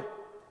nobody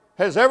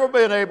has ever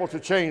been able to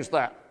change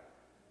that.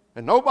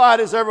 And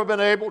nobody's ever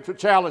been able to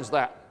challenge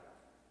that.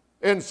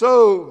 And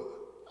so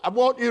I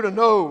want you to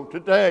know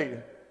today,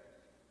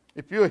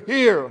 if you're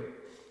here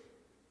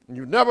and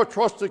you've never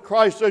trusted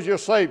Christ as your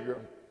Savior,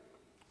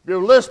 if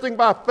you're listening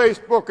by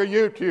Facebook or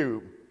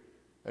YouTube,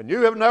 and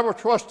you have never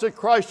trusted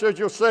Christ as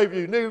your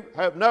Savior, you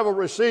have never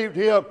received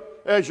him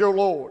as your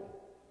Lord.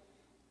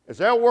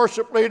 As our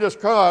worship leaders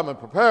come and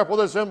prepare for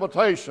this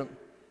invitation,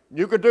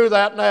 you can do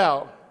that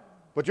now,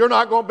 but you're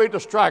not going to be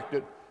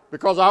distracted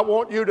because I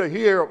want you to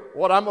hear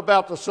what I'm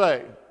about to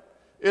say.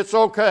 It's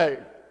okay.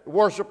 The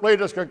worship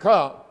leaders can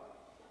come.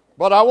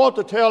 But I want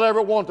to tell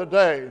everyone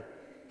today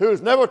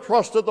who's never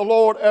trusted the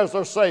Lord as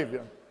their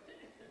Savior,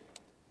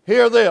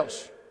 hear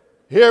this,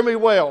 hear me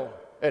well,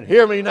 and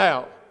hear me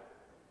now.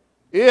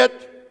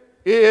 It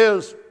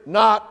is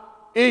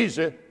not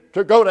easy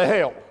to go to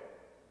hell.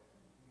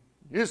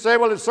 You say,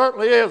 well, it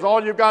certainly is.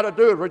 All you've got to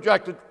do is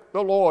reject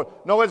the Lord.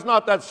 No, it's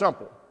not that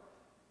simple.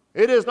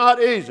 It is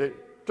not easy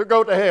to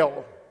go to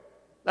hell.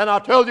 And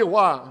I'll tell you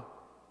why.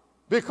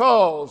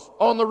 Because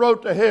on the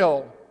road to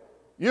hell,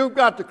 you've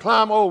got to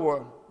climb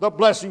over the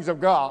blessings of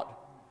God.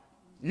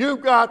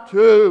 You've got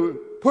to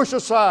push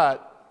aside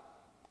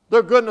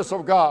the goodness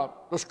of God.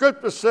 The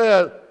Scripture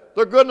says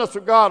the goodness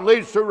of God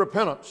leads to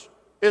repentance.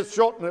 It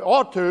certainly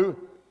ought to,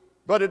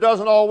 but it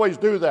doesn't always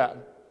do that.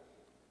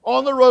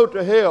 On the road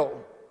to hell,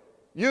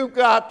 you've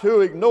got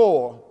to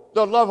ignore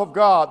the love of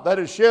God that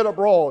is shed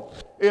abroad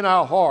in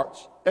our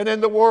hearts and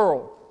in the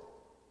world.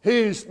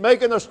 He's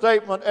making a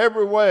statement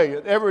every way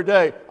and every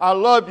day. I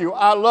love you,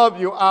 I love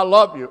you, I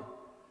love you.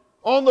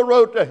 On the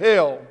road to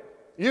hell,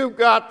 you've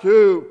got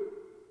to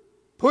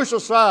push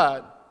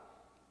aside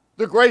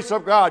the grace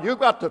of God. You've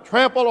got to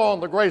trample on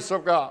the grace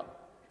of God.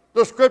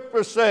 The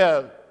scripture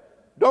says,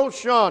 don't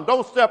shun,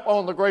 don't step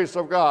on the grace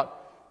of God.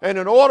 And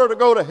in order to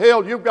go to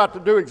hell, you've got to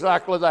do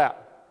exactly that.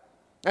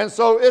 And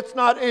so it's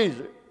not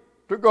easy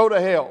to go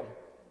to hell.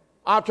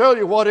 I'll tell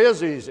you what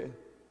is easy: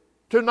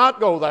 to not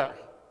go there,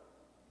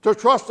 to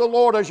trust the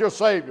Lord as your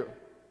Savior,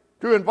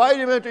 to invite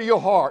Him into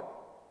your heart,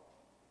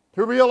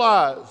 to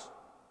realize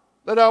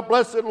that our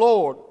blessed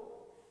Lord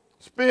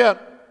spent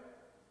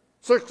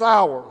 6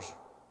 hours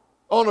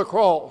on the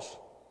cross,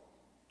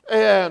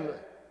 and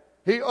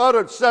He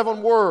uttered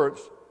 7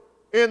 words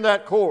in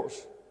that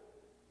course.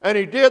 And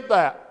He did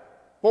that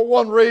for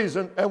one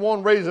reason and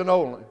one reason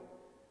only.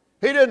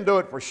 He didn't do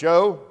it for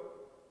show.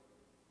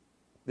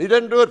 He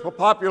didn't do it for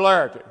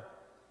popularity.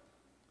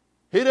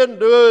 He didn't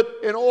do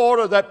it in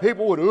order that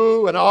people would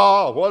ooh and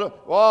ah,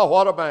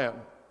 what a man.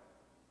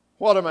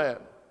 What a man.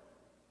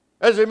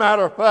 As a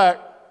matter of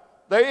fact,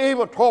 they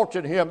even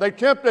tortured Him. They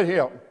tempted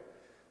Him,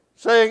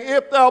 saying,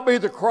 if thou be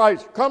the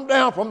Christ, come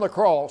down from the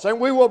cross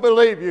and we will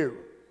believe you.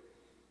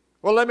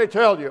 Well, let me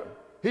tell you,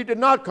 He did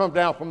not come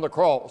down from the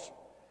cross.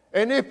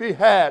 And if He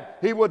had,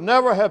 He would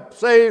never have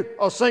saved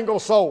a single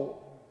soul.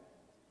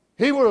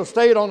 He would have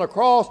stayed on the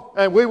cross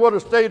and we would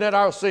have stayed in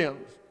our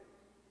sins.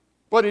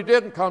 But He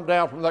didn't come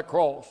down from that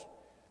cross.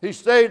 He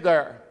stayed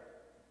there.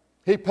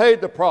 He paid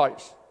the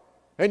price,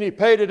 and He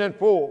paid it in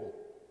full.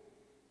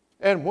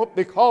 And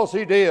because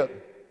He did,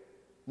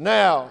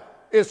 now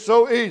it's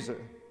so easy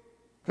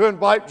to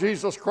invite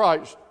Jesus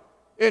Christ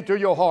into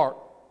your heart.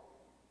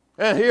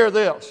 And hear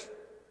this: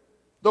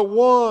 the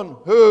one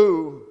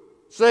who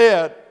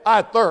said,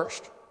 I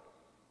thirst,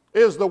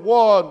 is the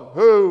one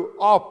who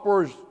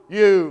offers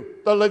you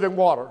the living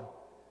water,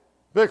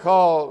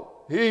 because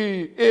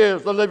He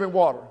is the living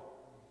water.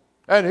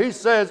 And He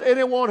says,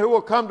 anyone who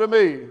will come to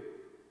me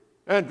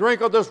and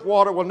drink of this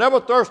water will never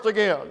thirst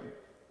again,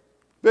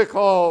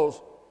 because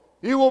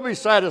you will be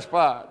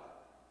satisfied.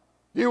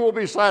 You will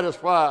be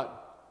satisfied.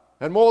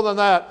 And more than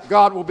that,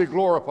 God will be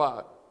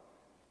glorified.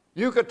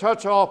 You could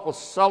touch off a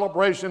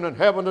celebration in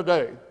heaven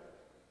today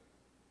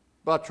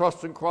by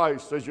trusting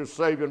Christ as your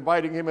Savior,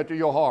 inviting Him into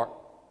your heart.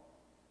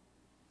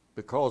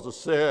 Because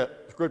the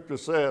Scripture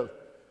says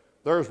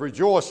there's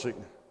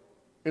rejoicing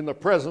in the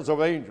presence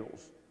of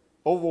angels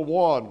over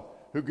one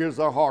who gives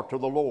their heart to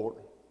the Lord.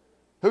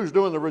 Who's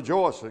doing the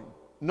rejoicing?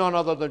 None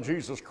other than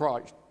Jesus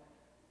Christ.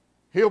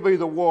 He'll be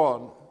the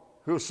one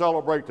who'll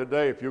celebrate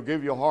today if you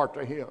give your heart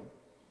to Him.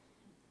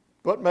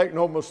 But make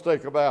no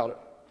mistake about it.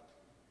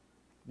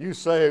 You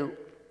say,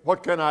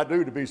 what can I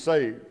do to be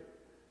saved?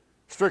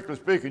 Strictly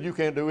speaking, you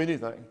can't do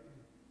anything.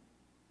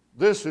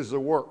 This is the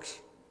works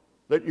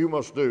that you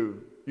must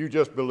do. You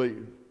just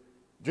believe.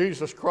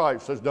 Jesus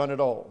Christ has done it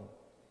all.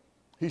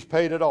 He's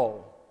paid it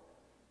all.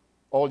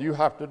 All you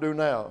have to do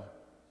now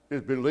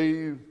is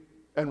believe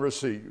and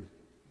receive.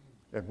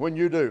 And when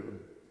you do,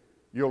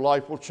 your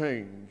life will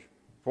change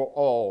for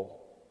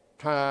all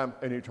time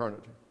and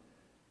eternity.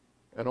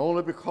 And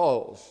only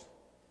because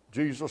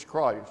Jesus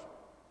Christ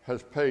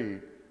has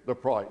paid the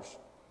price.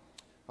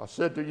 I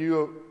said to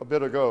you a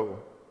bit ago,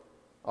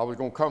 I was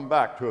going to come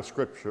back to a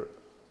scripture,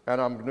 and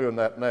I'm doing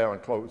that now in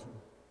closing.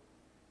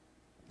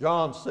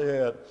 John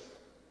said,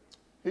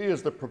 He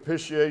is the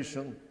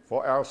propitiation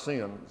for our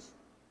sins,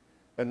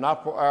 and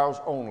not for ours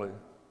only,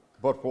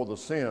 but for the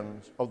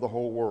sins of the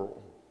whole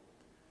world.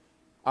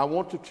 I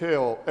want to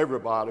tell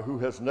everybody who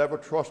has never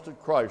trusted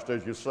Christ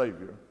as your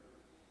Savior,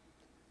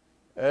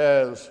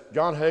 as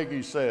John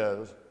Hagee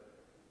says,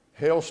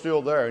 hell's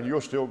still there and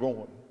you're still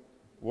going,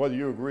 whether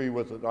you agree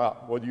with it or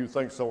not, whether you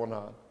think so or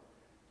not.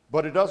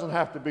 But it doesn't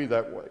have to be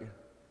that way.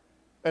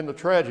 And the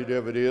tragedy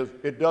of it is,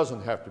 it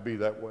doesn't have to be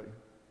that way.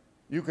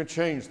 You can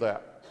change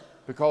that,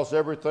 because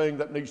everything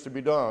that needs to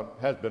be done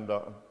has been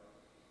done.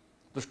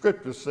 The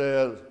Scripture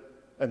says,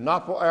 and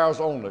not for ours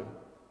only,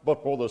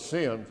 but for the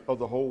sins of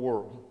the whole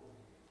world.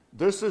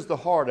 This is the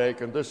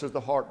heartache and this is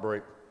the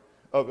heartbreak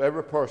of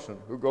every person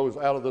who goes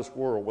out of this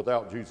world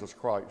without Jesus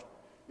Christ.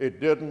 It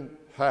didn't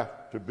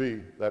have to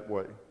be that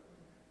way.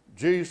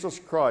 Jesus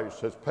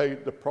Christ has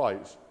paid the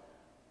price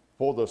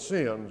for the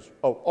sins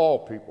of all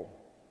people.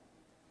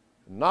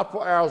 Not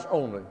for ours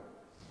only,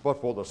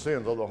 but for the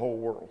sins of the whole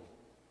world.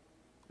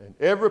 And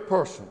every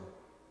person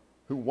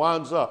who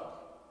winds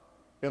up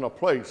in a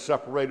place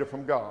separated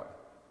from God.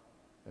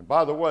 And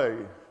by the way,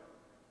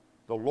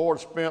 the Lord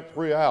spent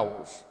 3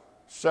 hours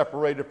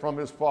separated from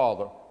His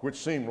Father, which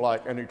seemed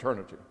like an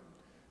eternity.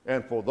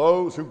 And for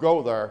those who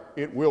go there,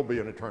 it will be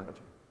an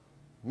eternity.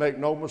 Make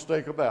no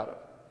mistake about it.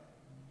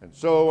 And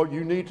so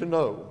you need to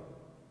know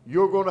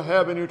you're going to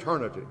have an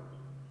eternity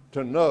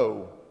to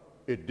know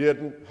it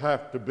didn't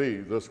have to be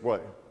this way.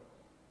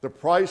 The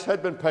price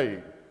had been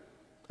paid,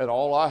 and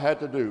all I had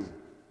to do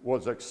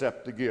was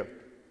accept the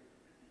gift,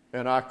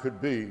 and I could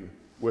be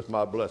with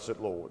my blessed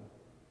Lord.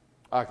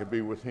 I could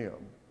be with him.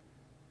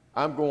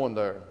 I'm going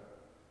there.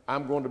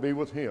 I'm going to be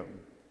with him.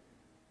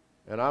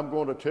 And I'm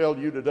going to tell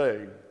you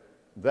today,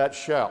 that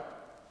shout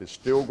is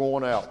still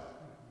going out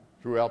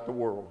throughout the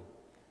world.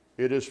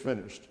 It is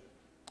finished.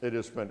 It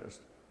is finished.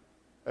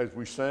 As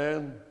we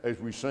sing,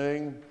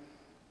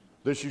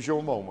 this is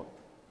your moment.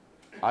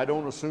 I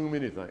don't assume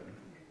anything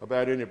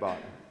about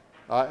anybody.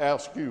 I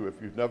ask you, if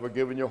you've never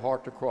given your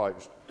heart to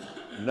Christ,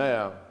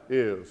 now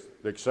is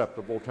the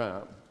acceptable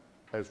time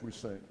as we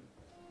sing.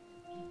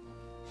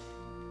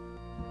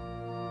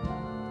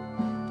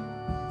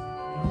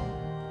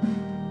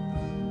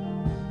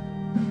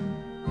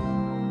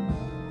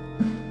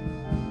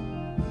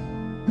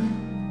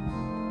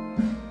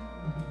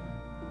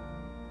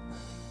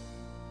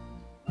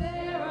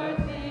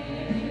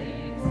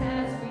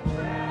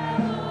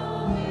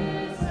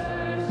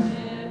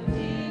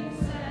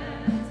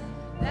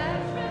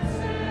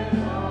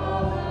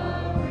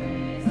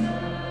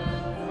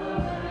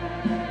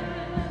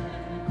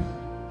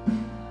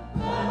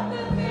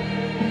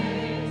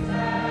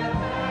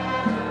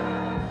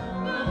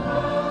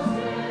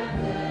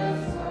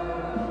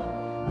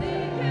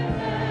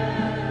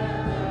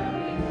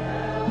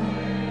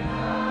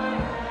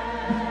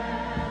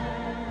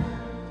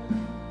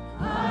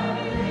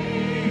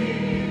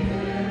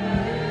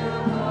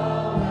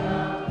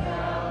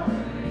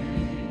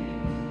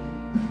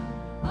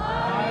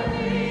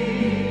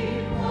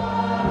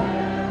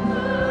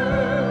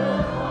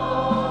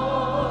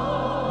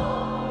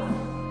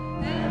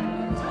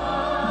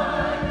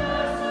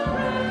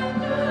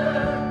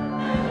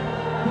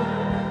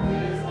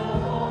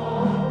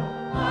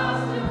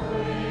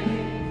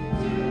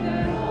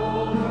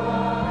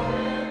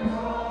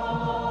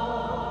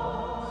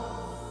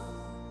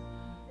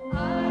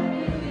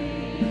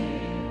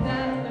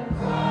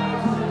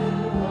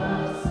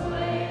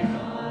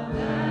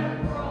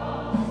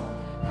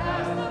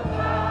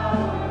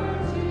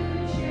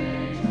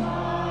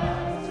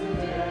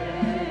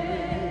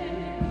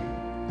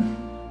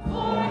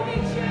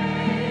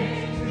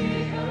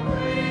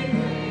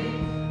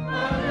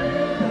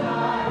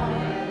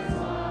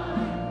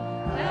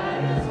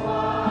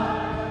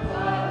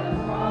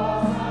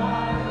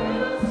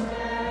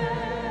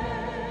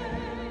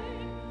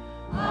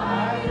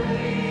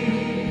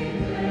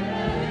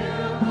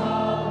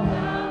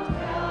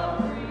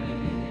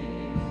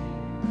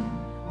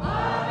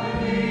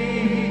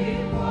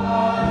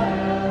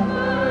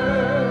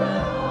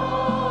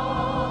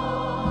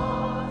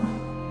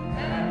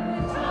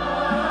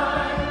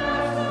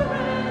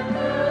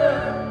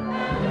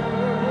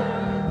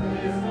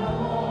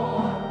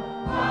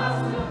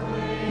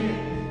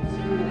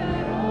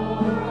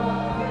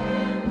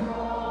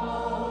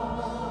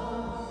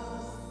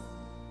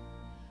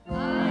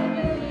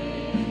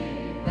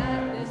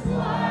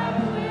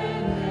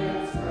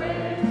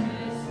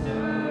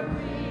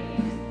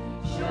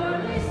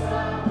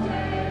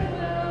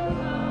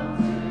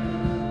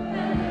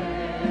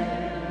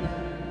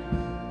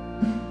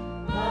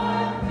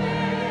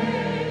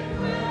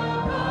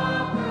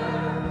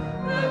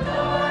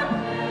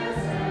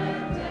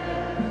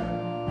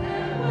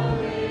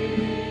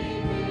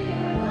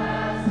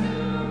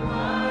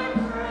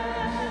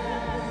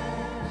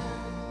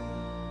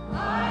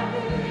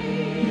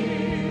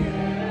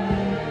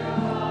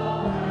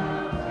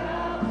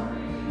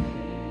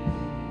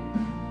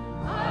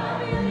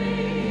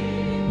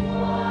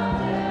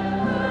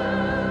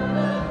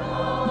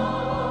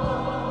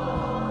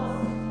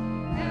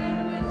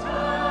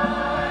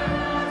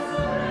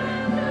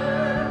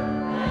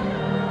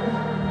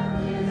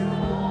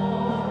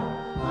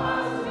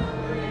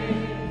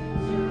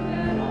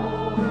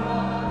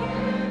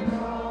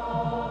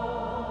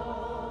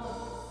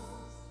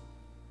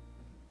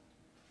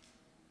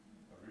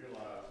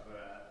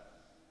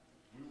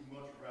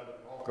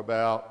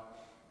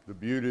 About the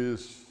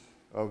beauties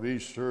of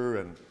Easter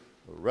and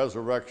the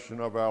resurrection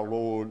of our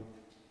Lord,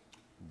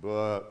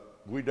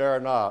 but we dare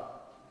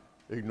not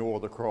ignore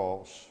the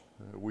cross.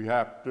 We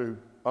have to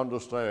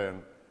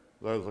understand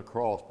there's a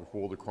cross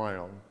before the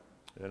crown,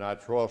 and I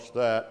trust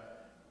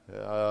that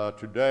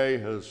today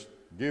has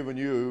given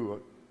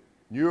you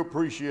a new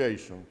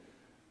appreciation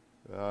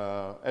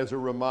as a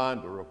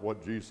reminder of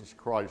what Jesus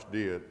Christ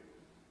did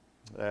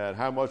and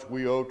how much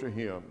we owe to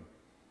him,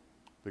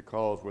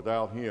 because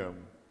without him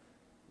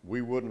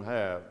we wouldn't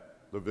have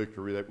the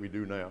victory that we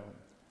do now.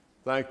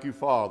 Thank you,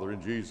 Father, in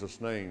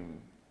Jesus'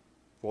 name,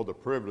 for the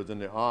privilege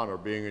and the honor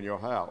of being in your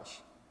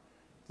house.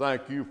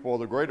 Thank you for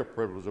the greater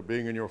privilege of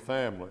being in your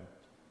family,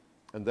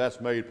 and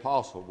that's made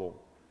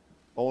possible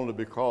only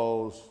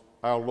because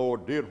our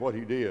Lord did what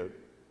he did,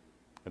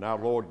 and our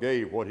Lord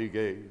gave what he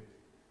gave.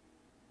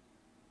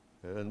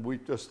 And we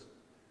just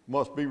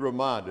must be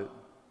reminded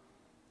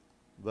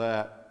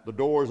that the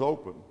door is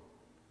open,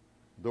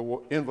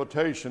 the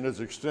invitation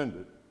is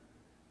extended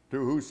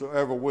to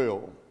whosoever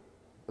will,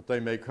 that they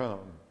may come.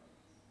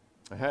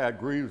 It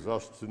grieves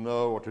us to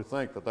know or to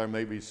think that there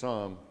may be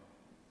some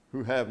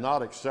who have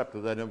not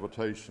accepted that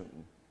invitation.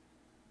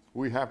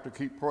 We have to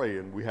keep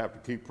praying, we have to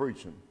keep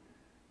preaching,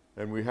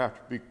 and we have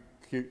to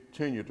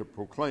continue to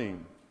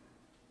proclaim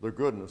the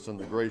goodness and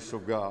the grace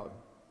of God,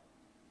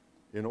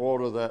 in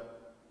order that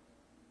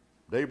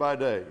day by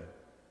day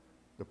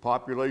the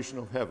population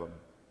of heaven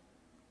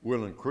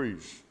will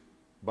increase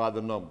by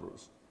the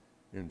numbers.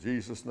 In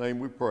Jesus' name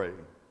we pray.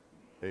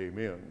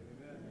 Amen.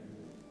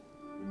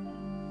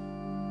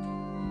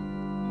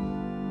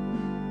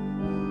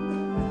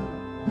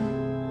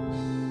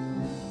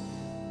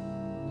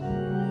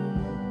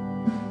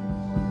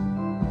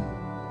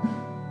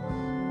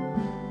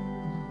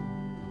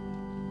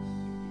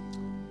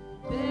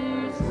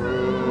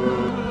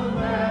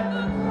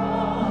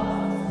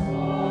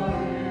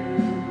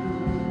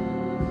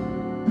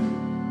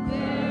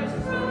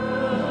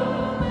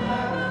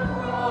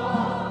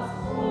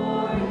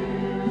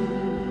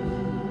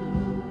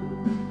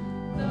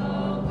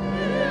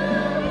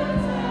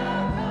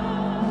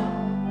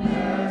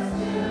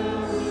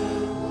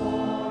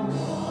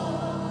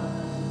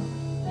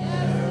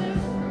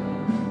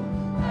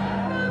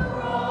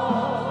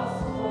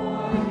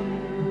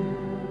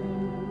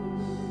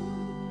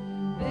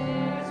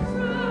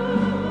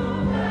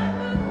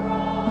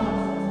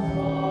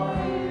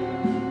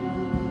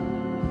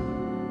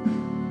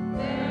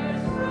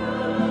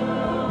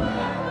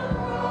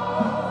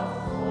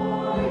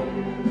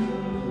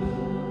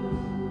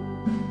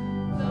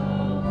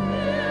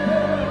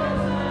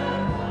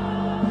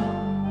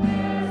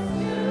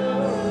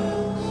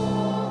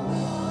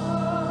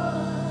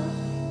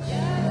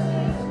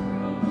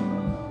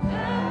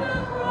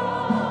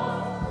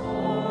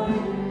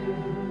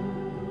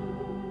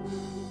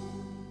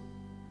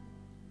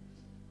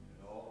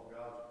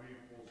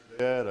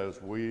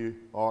 As we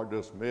are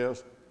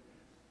dismissed,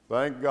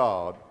 thank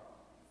God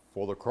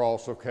for the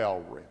cross of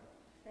Calvary.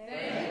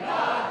 Thank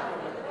God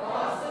for the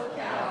cross of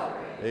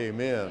Calvary.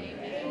 Amen.